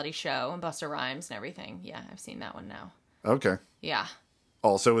it's a reality show, and Busta Rhymes and everything. Yeah, I've seen that one now. Okay. Yeah.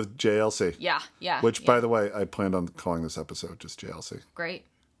 Also with JLC. Yeah. Which, by the way, I planned on calling this episode just JLC. Great.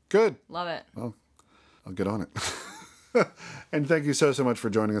 Good. Love it. Well, I'll get on it. And thank you so much for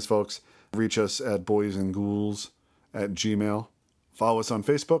joining us, folks. Reach us at boysandghouls@gmail.com. Follow us on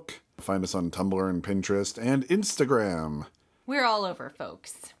Facebook. Find us on Tumblr and Pinterest and Instagram. We're all over,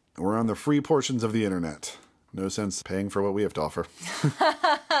 folks. We're on the free portions of the internet. No sense paying for what we have to offer.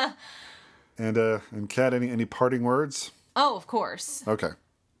 And Kat, any parting words? Oh, of course. Okay.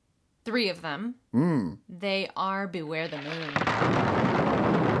 3 of them. They are Beware the Moon.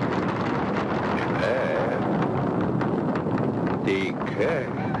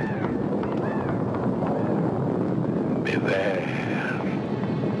 Beware.